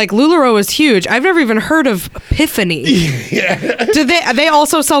weird is like LuLaRoe is huge. I've never even heard of Epiphany. Yeah. Do they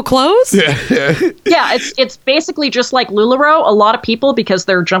also sell clothes? Yeah. Yeah, it's basically just like LuLaRoe. A lot of people, because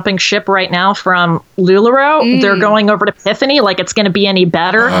they're jumping ship right now from LuLaRoe, they're going over to Epiphany. Like it's going to be any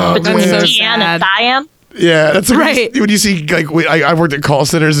better between that's so Deanne sad. and Diane. Yeah, that's like Right. when you see like I worked at call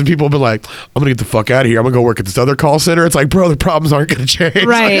centers and people have been like, I'm gonna get the fuck out of here. I'm gonna go work at this other call center. It's like, bro, the problems aren't gonna change.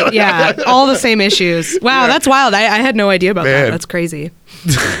 Right, yeah. All the same issues. Wow, that's wild. I had no idea about that. That's crazy.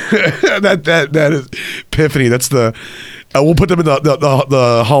 that is Epiphany. That's the we'll put them in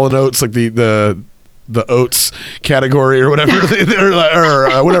the Hall and Oates, like the oats category or whatever,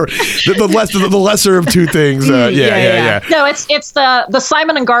 or whatever. The lesser of two things. Yeah. No, it's the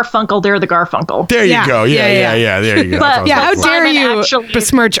Simon and Garfunkel. They're the Garfunkel. There you go. Yeah. There you go. But, Yeah, how Simon dare you actually-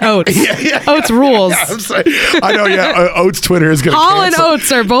 besmirch Oats? Oats rules. I'm sorry. I know. Yeah, Oats Twitter is gonna. Hall and cancel.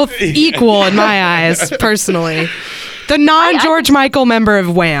 Oates are both equal in my eyes, personally. The non-George Michael member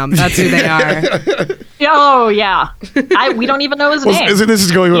of Wham. That's who they are. Oh yeah, we don't even know his name. This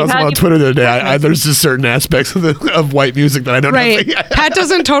is going on had- Twitter the other day. There's just certain aspects of white music that I don't Right. know. Pat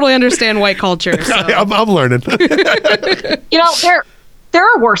doesn't totally understand white culture. So. I'm learning. You know, there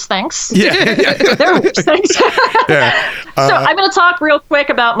are worse things. Yeah. There are worse things. Yeah. So I'm going to talk real quick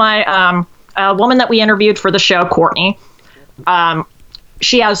about my woman that we interviewed for the show, Courtney.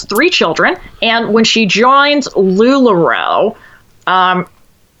 She has 3 children, and when she joined LuLaRoe,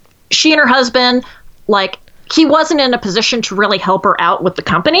 she and her husband, like, he wasn't in a position to really help her out with the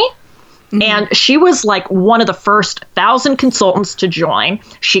company. Mm-hmm. And she was like one of the first 1,000 consultants to join.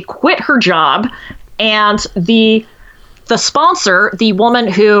 She quit her job, and the sponsor, the woman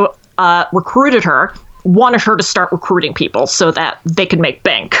who recruited her, wanted her to start recruiting people so that they could make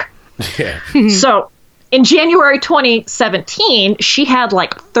bank. Yeah. So in January 2017, she had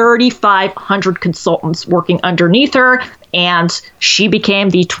like 3,500 consultants working underneath her, and she became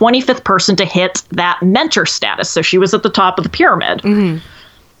the 25th person to hit that mentor status. So she was at the top of the pyramid. Mm-hmm.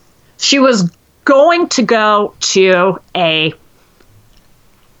 She was going to go to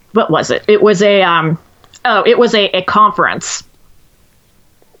what was it? It was it was a conference.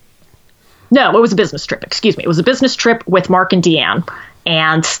 No, it was a business trip. Excuse me. It was a business trip with Mark and Deanne,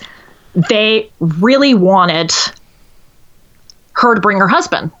 and they really wanted her to bring her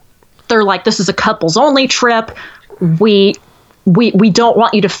husband. They're like, this is a couples only trip. We don't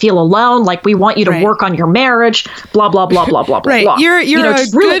want you to feel alone. Like, we want you to work on your marriage, blah, blah, blah, blah, blah, Right. blah. You're a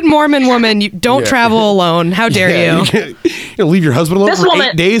good Mormon woman. You don't travel alone. How dare you? You'll leave your husband alone This for woman-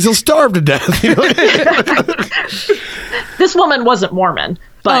 8 days. He'll starve to death. You know? This woman wasn't Mormon,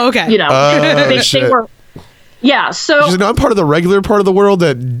 but, okay. you know, they were. Yeah, so She's not part of the regular part of the world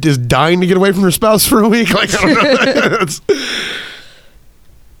that is dying to get away from her spouse for a week. Like, I don't know.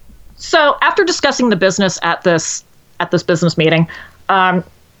 So after discussing the business at this business meeting,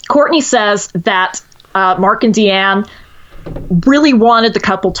 Courtney says that Mark and Deanne really wanted the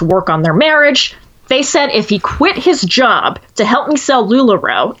couple to work on their marriage. They said if he quit his job to help me sell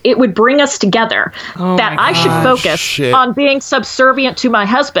LuLaRoe, it would bring us together. That I should focus on being subservient to my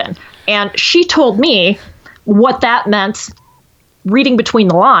husband. And she told me what that meant, reading between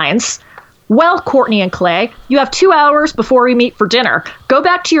the lines. Well, Courtney and Clay, you have 2 hours before we meet for dinner. Go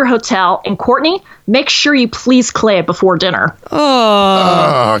back to your hotel, and Courtney, make sure you please Clay before dinner.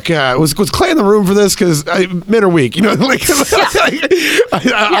 Oh God, was Clay in the room for this? Because men are weak, you know. Like,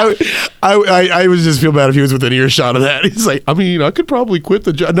 I would just feel bad if he was within earshot of that. He's like, I mean, I could probably quit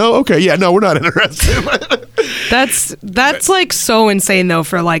the job. No, okay, yeah, no, we're not interested. That's like so insane though.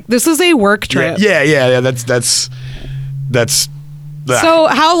 For like, this is a work trip. Yeah. That's So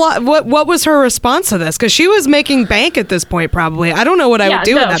what was her response to this? Because she was making bank at this point, probably. I don't know what I would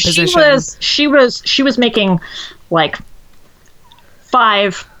do in that position. She was making like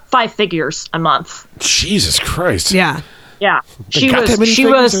five figures a month. Jesus Christ. Yeah. Yeah. She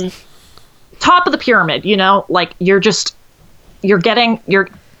was top of the pyramid, like you're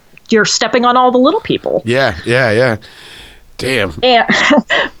stepping on all the little people. Yeah. Damn.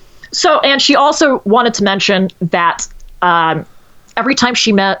 And she also wanted to mention that every time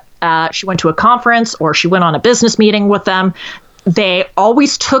she went to a conference or she went on a business meeting with them, they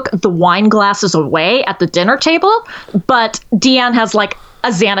always took the wine glasses away at the dinner table, but Deanne has like a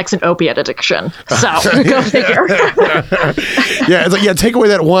Xanax and opiate addiction. So go figure. Yeah, it's like, take away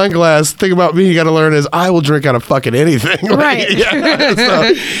that wine glass. Thing about me you got to learn is I will drink out of fucking anything. Right. Yeah,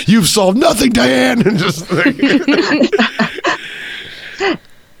 so, you've solved nothing, Diane. And just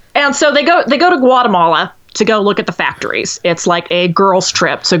and so they go to Guatemala to go look at the factories. It's like a girls'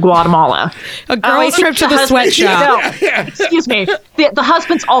 trip to Guatemala. A girls' trip to the sweatshop. No, excuse me. The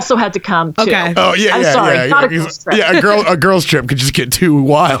husbands also had to come too. Okay. Oh yeah, I'm sorry, not a girls' trip. Yeah, a girls' trip could just get too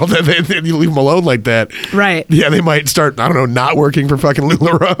wild, and then you leave them alone like that. Right. Yeah, they might start, I don't know, not working for fucking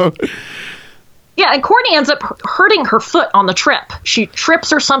LuLaRoe. Yeah, and Courtney ends up hurting her foot on the trip. She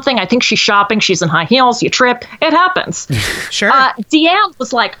trips or something. I think she's shopping. She's in high heels. You trip. It happens. Sure. Deanne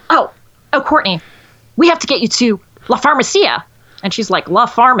was like, oh, Courtney, we have to get you to La Farmacia. And she's like, La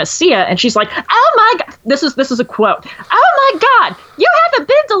Farmacia? And she's like, oh my God. This is a quote. Oh my God, you haven't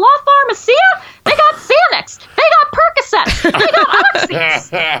been to La Farmacia? They got Xanax. They got Percocet. They got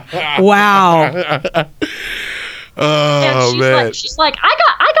Oxys. Wow. Oh, man. She's like, I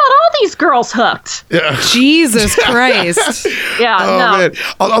got all these girls hooked. Yeah. Jesus Christ. Yeah, Oh, no. man.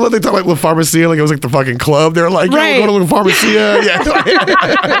 I love they talk like La Farmacia, like it was like the fucking club. They're like, Right. go to La Farmacia. Yeah.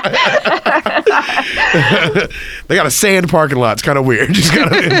 They got a sand parking lot. It's kind of weird. Just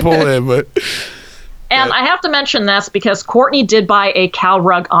gotta pull in, but. And I have to mention this because Courtney did buy a cow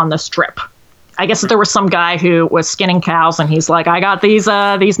rug on this trip. I guess that there was some guy who was skinning cows, and he's like, I got these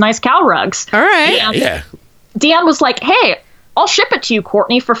nice cow rugs. All right. And Yeah. Deanne was like, hey, I'll ship it to you,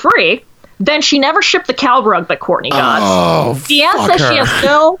 Courtney, for free. Then she never shipped the cow rug that Courtney got. Oh, Deanne fuck says she her. has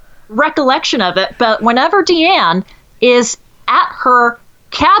no recollection of it, but whenever Deanne is at her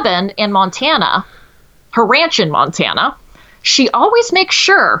cabin in Montana, her ranch in Montana, she always makes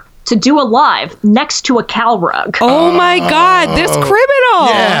sure to do a live next to a cow rug. Oh my God, this criminal.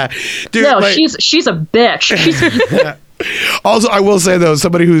 Yeah. Dude, No, like- she's a bitch. She's Also, I will say though,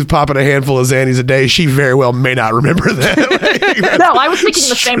 somebody who's popping a handful of Xannies a day, she very well may not remember that. Like, no, I was thinking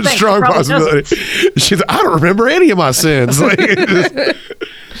the same thing. Strong She probably possibility. She's like, I don't remember any of my sins. Like,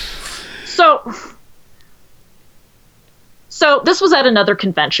 So this was at another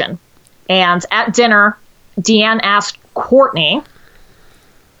convention, and at dinner, Deanne asked Courtney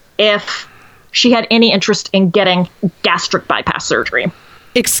if she had any interest in getting gastric bypass surgery.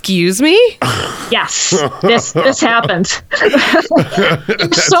 Excuse me? Yes, this happened.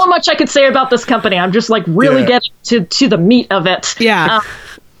 There's so much I could say about this company. I'm just like really getting to the meat of it. Yeah.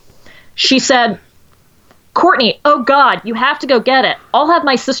 She said, Courtney, oh God, you have to go get it. I'll have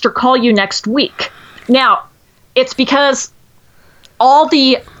my sister call you next week. Now, it's because all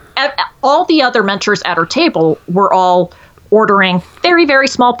the other mentors at her table were all ordering very, very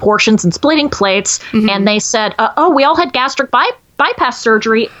small portions and splitting plates. Mm-hmm. And they said, we all had gastric bypass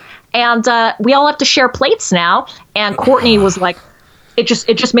surgery, and we all have to share plates now. And Courtney was like, it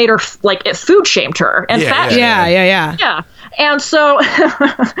just made her like it food shamed her and fat. Yeah. And so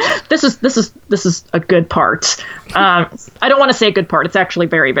this is a good part. I don't want to say a good part. It's actually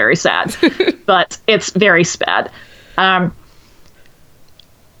very, very sad, but it's very sad.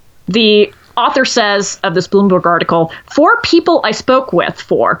 The author says of this Bloomberg article, 4 people I spoke with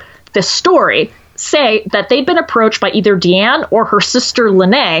for this story say that they'd been approached by either Deanne or her sister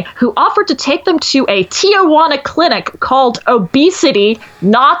Lene, who offered to take them to a Tijuana clinic called Obesity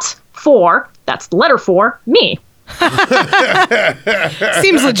Not For, that's the letter 4, Me.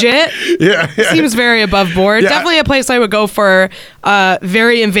 Seems legit. Yeah. Seems very above board. Yeah. Definitely a place I would go for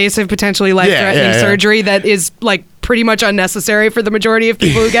very invasive, potentially life-threatening surgery that is like pretty much unnecessary for the majority of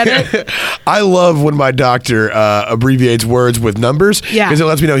people who get it. I love when my doctor abbreviates words with numbers because it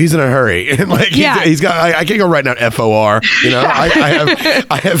lets me know he's in a hurry. And like he's got, I can't go writing out FOR. You know,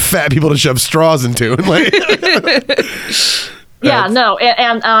 I have fat people to shove straws into. Like,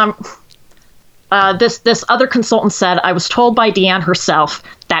 this other consultant said, I was told by Deanne herself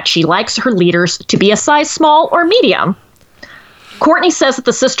that she likes her leaders to be a size small or medium. Courtney says that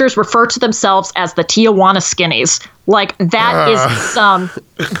the sisters refer to themselves as the Tijuana Skinnies. Like, that is some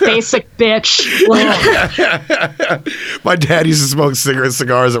basic bitch. My dad used to smoke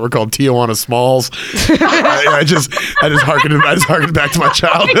cigars that were called Tijuana Smalls. I just harkened back to my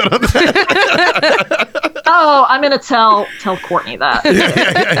childhood on that. Oh, I'm gonna tell Courtney that.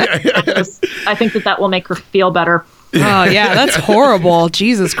 I think that will make her feel better. Oh yeah, that's horrible.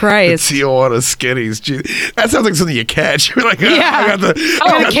 Jesus Christ. Tijuana Skinnies. Jeez. That sounds like something you catch. You're like, I got a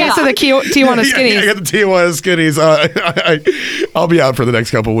case of the Tijuana Skinnies. I got the Tijuana Skinnies. I'll be out for the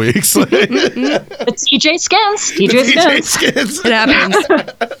next couple weeks. The TJ Skins. TJ Skins. It happens.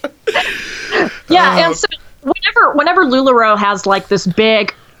 Yeah, and so whenever LuLaRoe has like this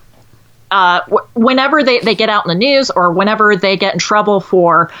big, whenever they get out in the news or whenever they get in trouble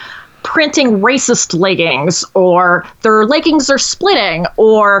for printing racist leggings, or their leggings are splitting,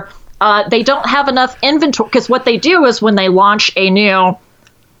 or they don't have enough inventory, because what they do is when they launch a new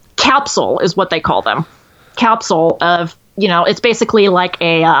capsule, is what they call them, capsule of, it's basically like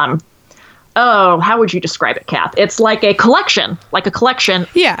a how would you describe it, Kath? It's like a collection.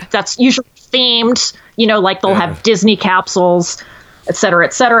 Yeah, that's usually themed, like they'll have Disney capsules, et cetera,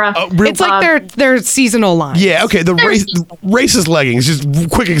 et cetera. It's like their seasonal line. Yeah, okay. The racist leggings,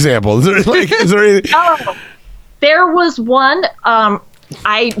 just quick example. Is there anything? There was one,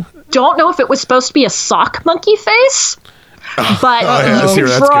 I don't know if it was supposed to be a sock monkey face, but you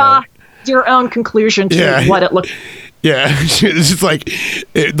draw your own conclusion to what it looked like. Yeah, it's just like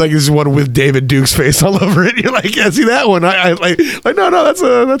this one with David Duke's face all over it. You're like, yeah, see that one? I no,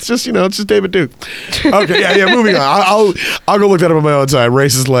 that's just it's just David Duke. Okay, yeah. Moving on. I'll go look that up on my own time.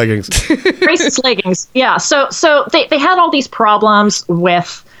 Racist leggings. Racist leggings. Yeah. So they had all these problems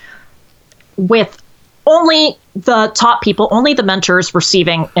with only the top people, only the mentors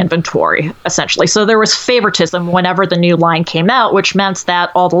receiving inventory, essentially. So there was favoritism whenever the new line came out, which meant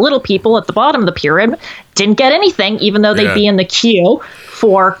that all the little people at the bottom of the pyramid didn't get anything, even though they'd be in the queue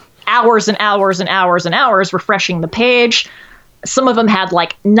for hours and hours and hours and hours refreshing the page. Some of them had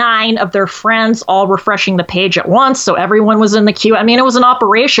like 9 of their friends all refreshing the page at once, so everyone was in the queue. I mean, it was an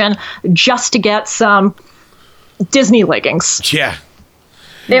operation just to get some Disney leggings. Yeah.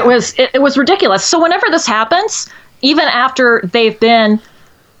 It was ridiculous. So whenever this happens, even after they've been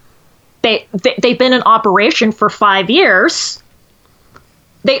in operation for 5 years,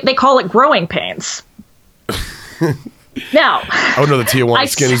 they call it growing pains. Now, I would know the Tijuana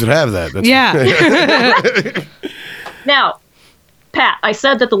Skinnies would have that. Now, Pat, I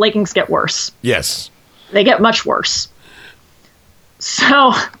said that the leggings get worse. Yes. They get much worse.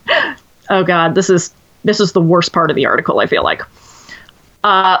 So, oh God, this is the worst part of the article, I feel like.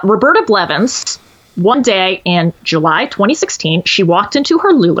 Roberta Blevins, one day in July 2016, she walked into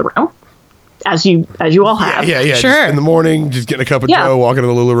her LuLaRoom, as you all have. Yeah. Sure. Just in the morning, just getting a cup of Joe, walking to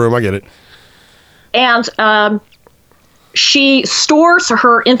the LuLaRoom. I get it. And she stores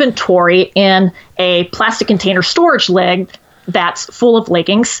her inventory in a plastic container storage leg that's full of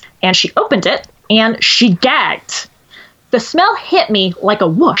leggings, and she opened it, and she gagged. The smell hit me like a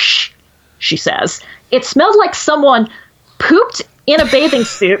whoosh, she says. It smelled like someone pooped in a bathing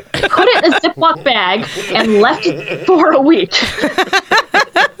suit, put it in a Ziploc bag, and left it for a week.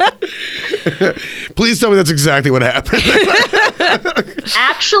 Please tell me that's exactly what happened.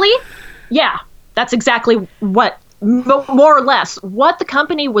 Actually, yeah, that's exactly what, more or less, what the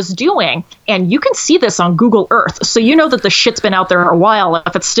company was doing. And you can see this on Google Earth. So you know that the shit's been out there a while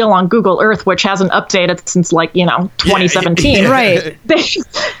if it's still on Google Earth, which hasn't updated since 2017. Yeah. Right.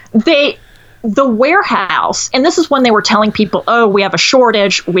 The warehouse, and this is when they were telling people, oh, we have a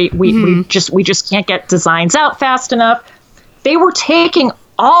shortage, we just can't get designs out fast enough. They were taking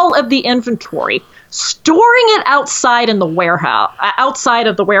all of the inventory, storing it outside of the warehouse,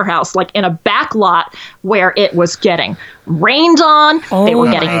 like in a back lot where it was getting rained on. They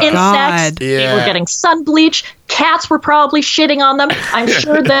were getting insects. They were getting sun bleach. Cats were probably shitting on them. I'm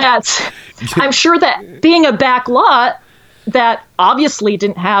sure that being a back lot that obviously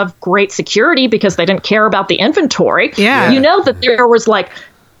didn't have great security because they didn't care about the inventory. Yeah. You know that there was like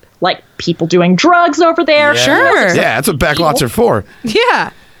people doing drugs over there. Sure. Yeah, that's what backlots are for. Yeah.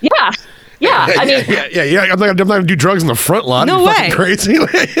 Yeah. Yeah. I mean, yeah. I'm not going to do drugs in the front lot. No way. Crazy.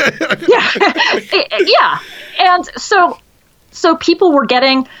 Yeah. And so people were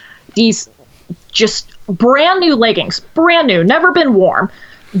getting these just brand new leggings, brand new, never been worn.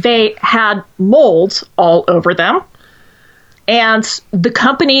 They had mold all over them. And the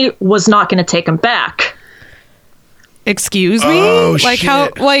company was not going to take them back. Excuse me? Oh, like shit. how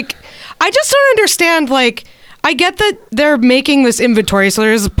I just don't understand, I get that they're making this inventory, so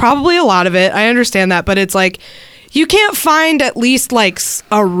there's probably a lot of it. I understand that, but it's like You can't find at least like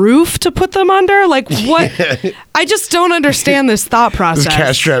a roof to put them under? Like what? I just don't understand this thought process. This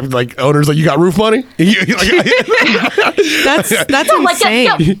cash strapped like owners like, you got roof money? That's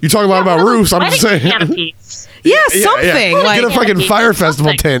insane. You talk a lot about roofs. I'm just saying. Yeah, something. Yeah. Like, get a fucking fire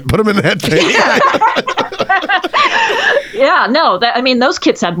festival tent. Put them in that tent. Yeah, no. I mean, those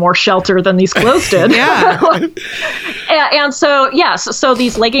kids had more shelter than these clothes did. Yeah. And so, so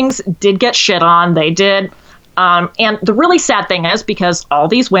these leggings did get shit on. They did. And the really sad thing is, because all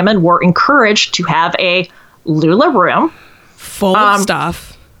these women were encouraged to have a LuLaRoom full of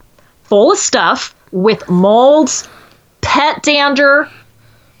stuff. Full of stuff with molds, pet dander,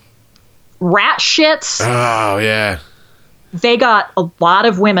 rat shits. Oh, yeah. A lot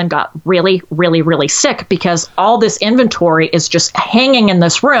of women got really, really, really sick because all this inventory is just hanging in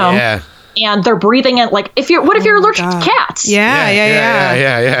this room. Yeah. And they're breathing in, like, what if you're allergic to cats?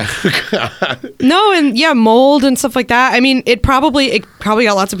 Yeah. No, and mold and stuff like that. I mean, it probably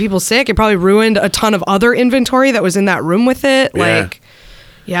got lots of people sick. It probably ruined a ton of other inventory that was in that room with it. Yeah. Like,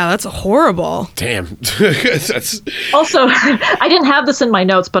 yeah, that's horrible. Damn. Also, I didn't have this in my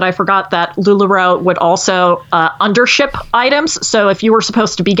notes, but I forgot that LuLaRoe would also undership items. So if you were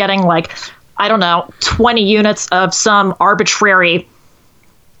supposed to be getting, like, I don't know, 20 units of some arbitrary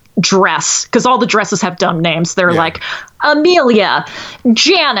dress, because all the dresses have dumb names. They're like Amelia,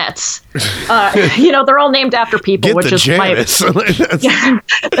 Janet. They're all named after people, Get which the is Janets.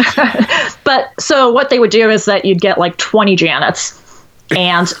 But so what they would do is that you'd get like 20 Janets.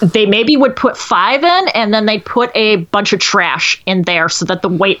 And they maybe would put 5 in, and then they'd put a bunch of trash in there so that the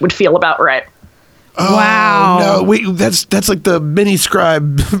weight would feel about right. Oh, wow. No, wait, that's like the mini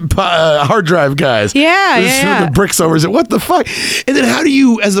scribe hard drive guys. Yeah. The bricks over. What the fuck? And then how do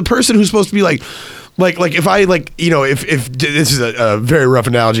you, as the person who's supposed to be like if I if this is a very rough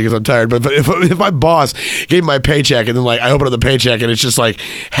analogy because I'm tired, but if my boss gave me my paycheck and then like I open up the paycheck and it's just like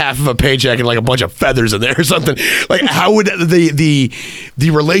half of a paycheck and like a bunch of feathers in there or something, like how would the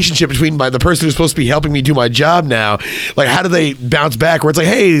relationship between the person who's supposed to be helping me do my job now, like how do they bounce back where it's like,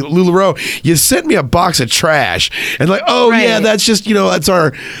 hey, LuLaRoe, you sent me a box of trash, and like, oh yeah, that's just that's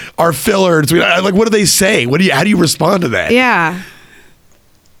our filler. Like, what do they say? How do you respond to that? Yeah.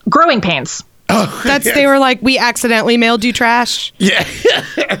 Growing pains. Oh, they were like, we accidentally mailed you trash. Yeah.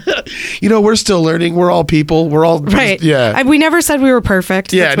 We're still learning. We're all people. We're all right. Yeah. We never said we were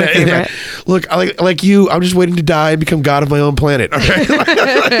perfect. Yeah. That's my favorite. Look, I like you. I'm just waiting to die and become god of my own planet. Okay?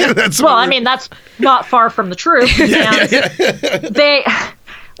 That's not far from the truth. They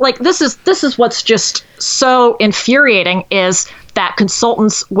this is what's just so infuriating is that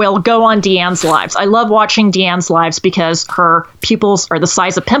consultants will go on Deanne's lives. I love watching Deanne's lives because her pupils are the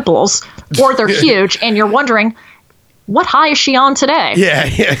size of pimples, or they're huge, and you're wondering, what high is she on today? Yeah.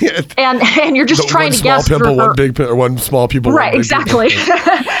 And you're just trying to guess. One small pimple. Right, exactly.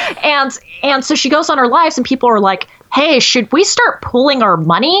 and so she goes on her lives, and people are like, hey, should we start pulling our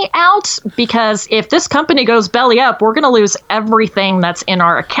money out? Because if this company goes belly up, we're going to lose everything that's in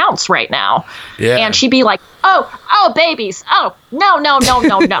our accounts right now. Yeah. And she'd be like, oh, babies. Oh, no.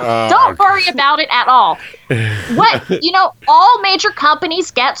 Don't worry about it at all. What? All major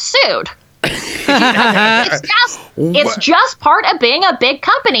companies get sued. It's just part of being a big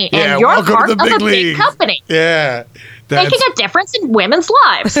company, and you're part of a big company. Yeah. Making a difference in women's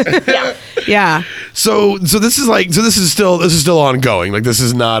lives. Yeah. So this is still ongoing. Like, this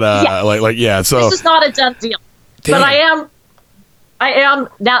is not so this is not a done deal. Damn. But I am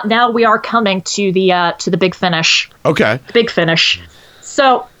now we are coming to the big finish. Okay. Big finish.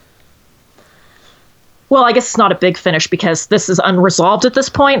 So, well, I guess it's not a big finish because this is unresolved at this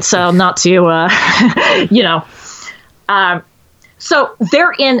point, so not to so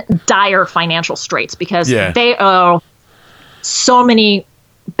they're in dire financial straits because they owe so many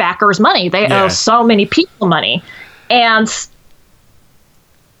backers money. They owe so many people money. And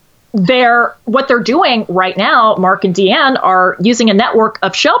what they're doing right now, Mark and Deanne, are using a network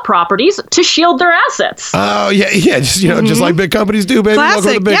of shell properties to shield their assets. Oh, yeah. Just, just like big companies do, baby.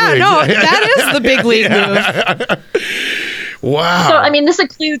 Classic. That is the big league move. Wow. So, I mean, this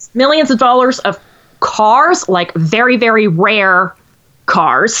includes millions of dollars of cars, like very, very rare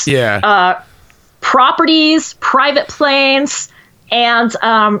cars. Yeah. Properties, private planes, and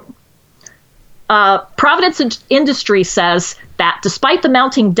Providence Industries says that despite the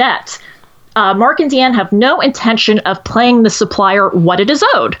mounting debt, Mark and Deanne have no intention of paying the supplier what it is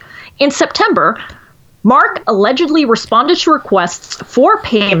owed. In September, Mark allegedly responded to requests for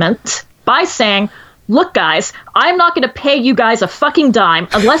payment by saying, look, guys, I'm not going to pay you guys a fucking dime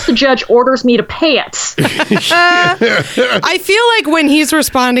unless the judge orders me to pay it. I feel like when he's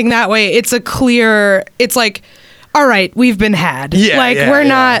responding that way, it's like, all right, we've been had. Yeah, like, yeah, we're yeah,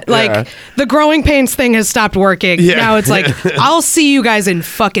 not, like, the growing pains thing has stopped working. Yeah. Now it's like, I'll see you guys in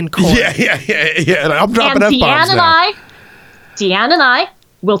fucking court. Yeah. And I'm dropping And F-bombs now. Deanne and I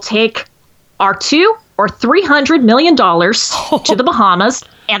will take our $200 or $300 million to the Bahamas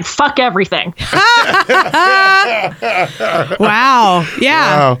and fuck everything. Wow. Yeah.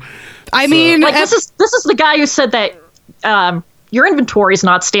 Wow. I mean, Like, this is the guy who said that your inventory is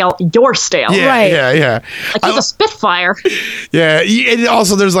not stale, you're stale. Yeah, Right. yeah. Like, he's a Spitfire. Yeah, and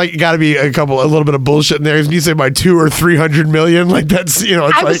also there's like got to be a little bit of bullshit in there. If you say by 200 or 300 million, like that's it's I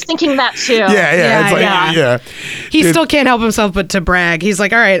like was thinking that too. yeah, it's like yeah. he Dude. still can't help himself but to brag. He's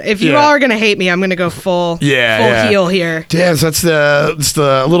like, all right, if you all are going to hate me, I'm going to go full heel here. Damn, so that's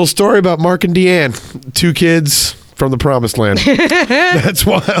the little story about Mark and Deanne, 2 kids from the promised land. That's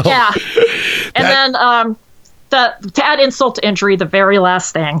wild. Yeah. And then to add insult to injury, the very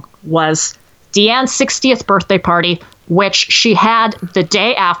last thing was Deanne's 60th birthday party, which she had the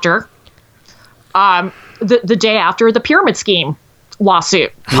day after the day after the pyramid scheme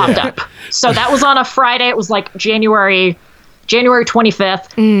lawsuit popped up. So that was on a Friday. It was like January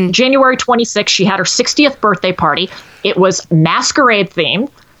 25th. January 26th, she had her 60th birthday party. It was masquerade themed,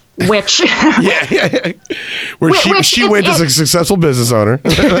 which Where she went as a successful business owner.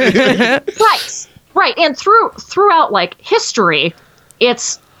 Right. And throughout like history,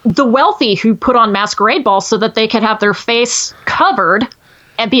 it's the wealthy who put on masquerade balls so that they could have their face covered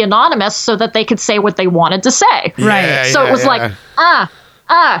and be anonymous so that they could say what they wanted to say. Right. So it was like,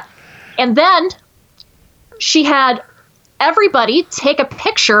 and then she had everybody take a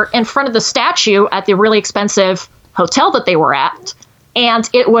picture in front of the statue at the really expensive hotel that they were at. And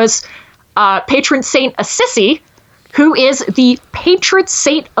it was patron Saint Assisi, who is the patron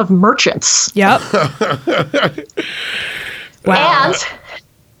saint of merchants. Yep. Wow.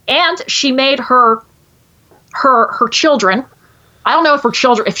 And she made her children. I don't know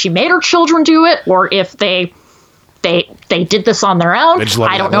if she made her children do it or if they did this on their own.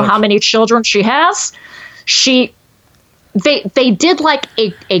 I don't know how many children she has. They did like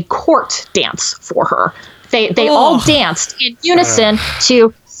a court dance for her. They all danced in unison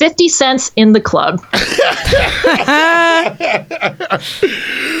to 50 Cents in the Club.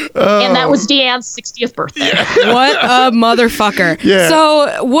 And that was Deanne's 60th birthday. What a motherfucker. Yeah.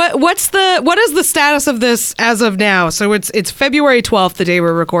 So what is the status of this as of now? So it's February 12th, the day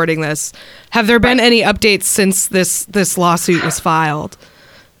we're recording this. Have there been any updates since this lawsuit was filed?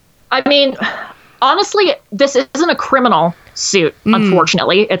 I mean, honestly, this isn't a criminal suit,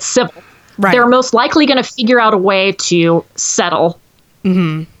 unfortunately. It's civil. Right. They're most likely going to figure out a way to settle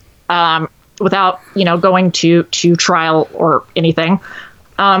without, going to trial or anything.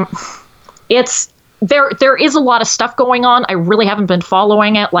 There is a lot of stuff going on. I really haven't been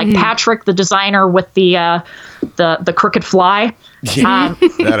following it. Like Patrick, the designer with the crooked fly.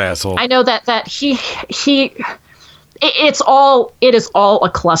 That asshole. I know that he it is all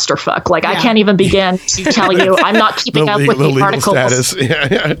a clusterfuck. Like, I can't even begin to tell you. I'm not keeping up with the articles. Status.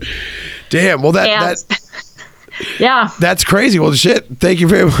 Yeah. Damn. Well, that's crazy. Well, shit. Thank you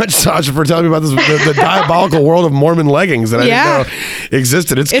very much, Sasha, for telling me about this the diabolical world of Mormon leggings that I didn't know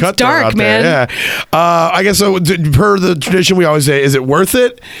existed. It's cutthroat dark, out man. there. Yeah. I guess so. Per the tradition, we always say, is it worth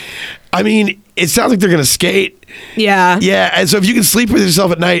it? I mean, it sounds like they're going to skate. Yeah. Yeah, and so if you can sleep with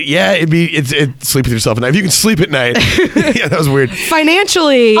yourself at night, it's sleep with yourself at night. If you can sleep at night, yeah, that was weird.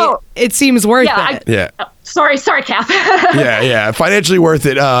 Financially, it seems worth it. Sorry, Kath. yeah. Financially worth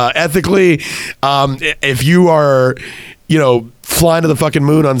it. Ethically, if you are, flying to the fucking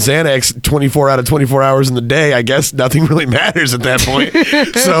moon on Xanax 24 out of 24 hours in the day, I guess nothing really matters at that point.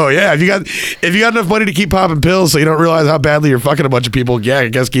 So yeah, if you got enough money to keep popping pills so you don't realize how badly you're fucking a bunch of people, yeah, I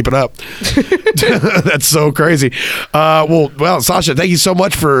guess keep it up. That's so crazy. Well, Sasha, thank you so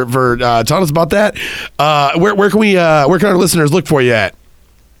much for telling us about that. Where can our listeners look for you at?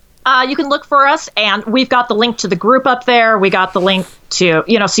 You can look for us, and we've got the link to the group up there. We got the link to,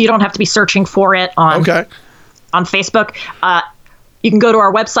 so you don't have to be searching for it on Facebook. You can go to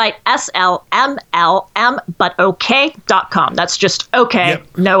our website, slmlmbutokay.com. That's just okay,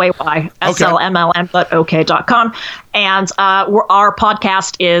 no AY, slmlmbutokay.com. And our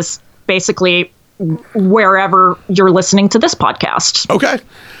podcast is basically wherever you're listening to this podcast. Okay.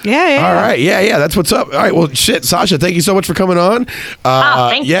 Yeah. All right. Yeah. That's what's up. All right. Well, shit, Sasha, thank you so much for coming on.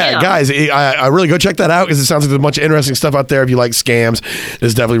 Thank you. Guys, I really go check that out because it sounds like there's a bunch of interesting stuff out there. If you like scams,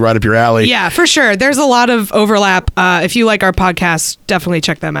 it's definitely right up your alley. Yeah, for sure. There's a lot of overlap. If you like our podcast, definitely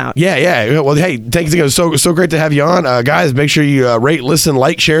check them out. Yeah. Well, hey, thanks again. So great to have you on. Guys, make sure you rate, listen,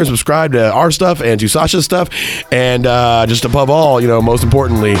 like, share, subscribe to our stuff and to Sasha's stuff. And just above all, most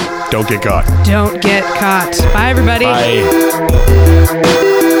importantly, don't get caught. Don't get caught. Bye, everybody. Bye.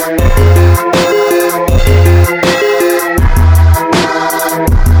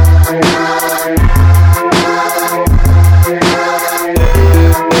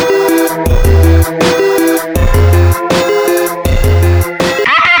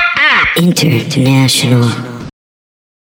 International.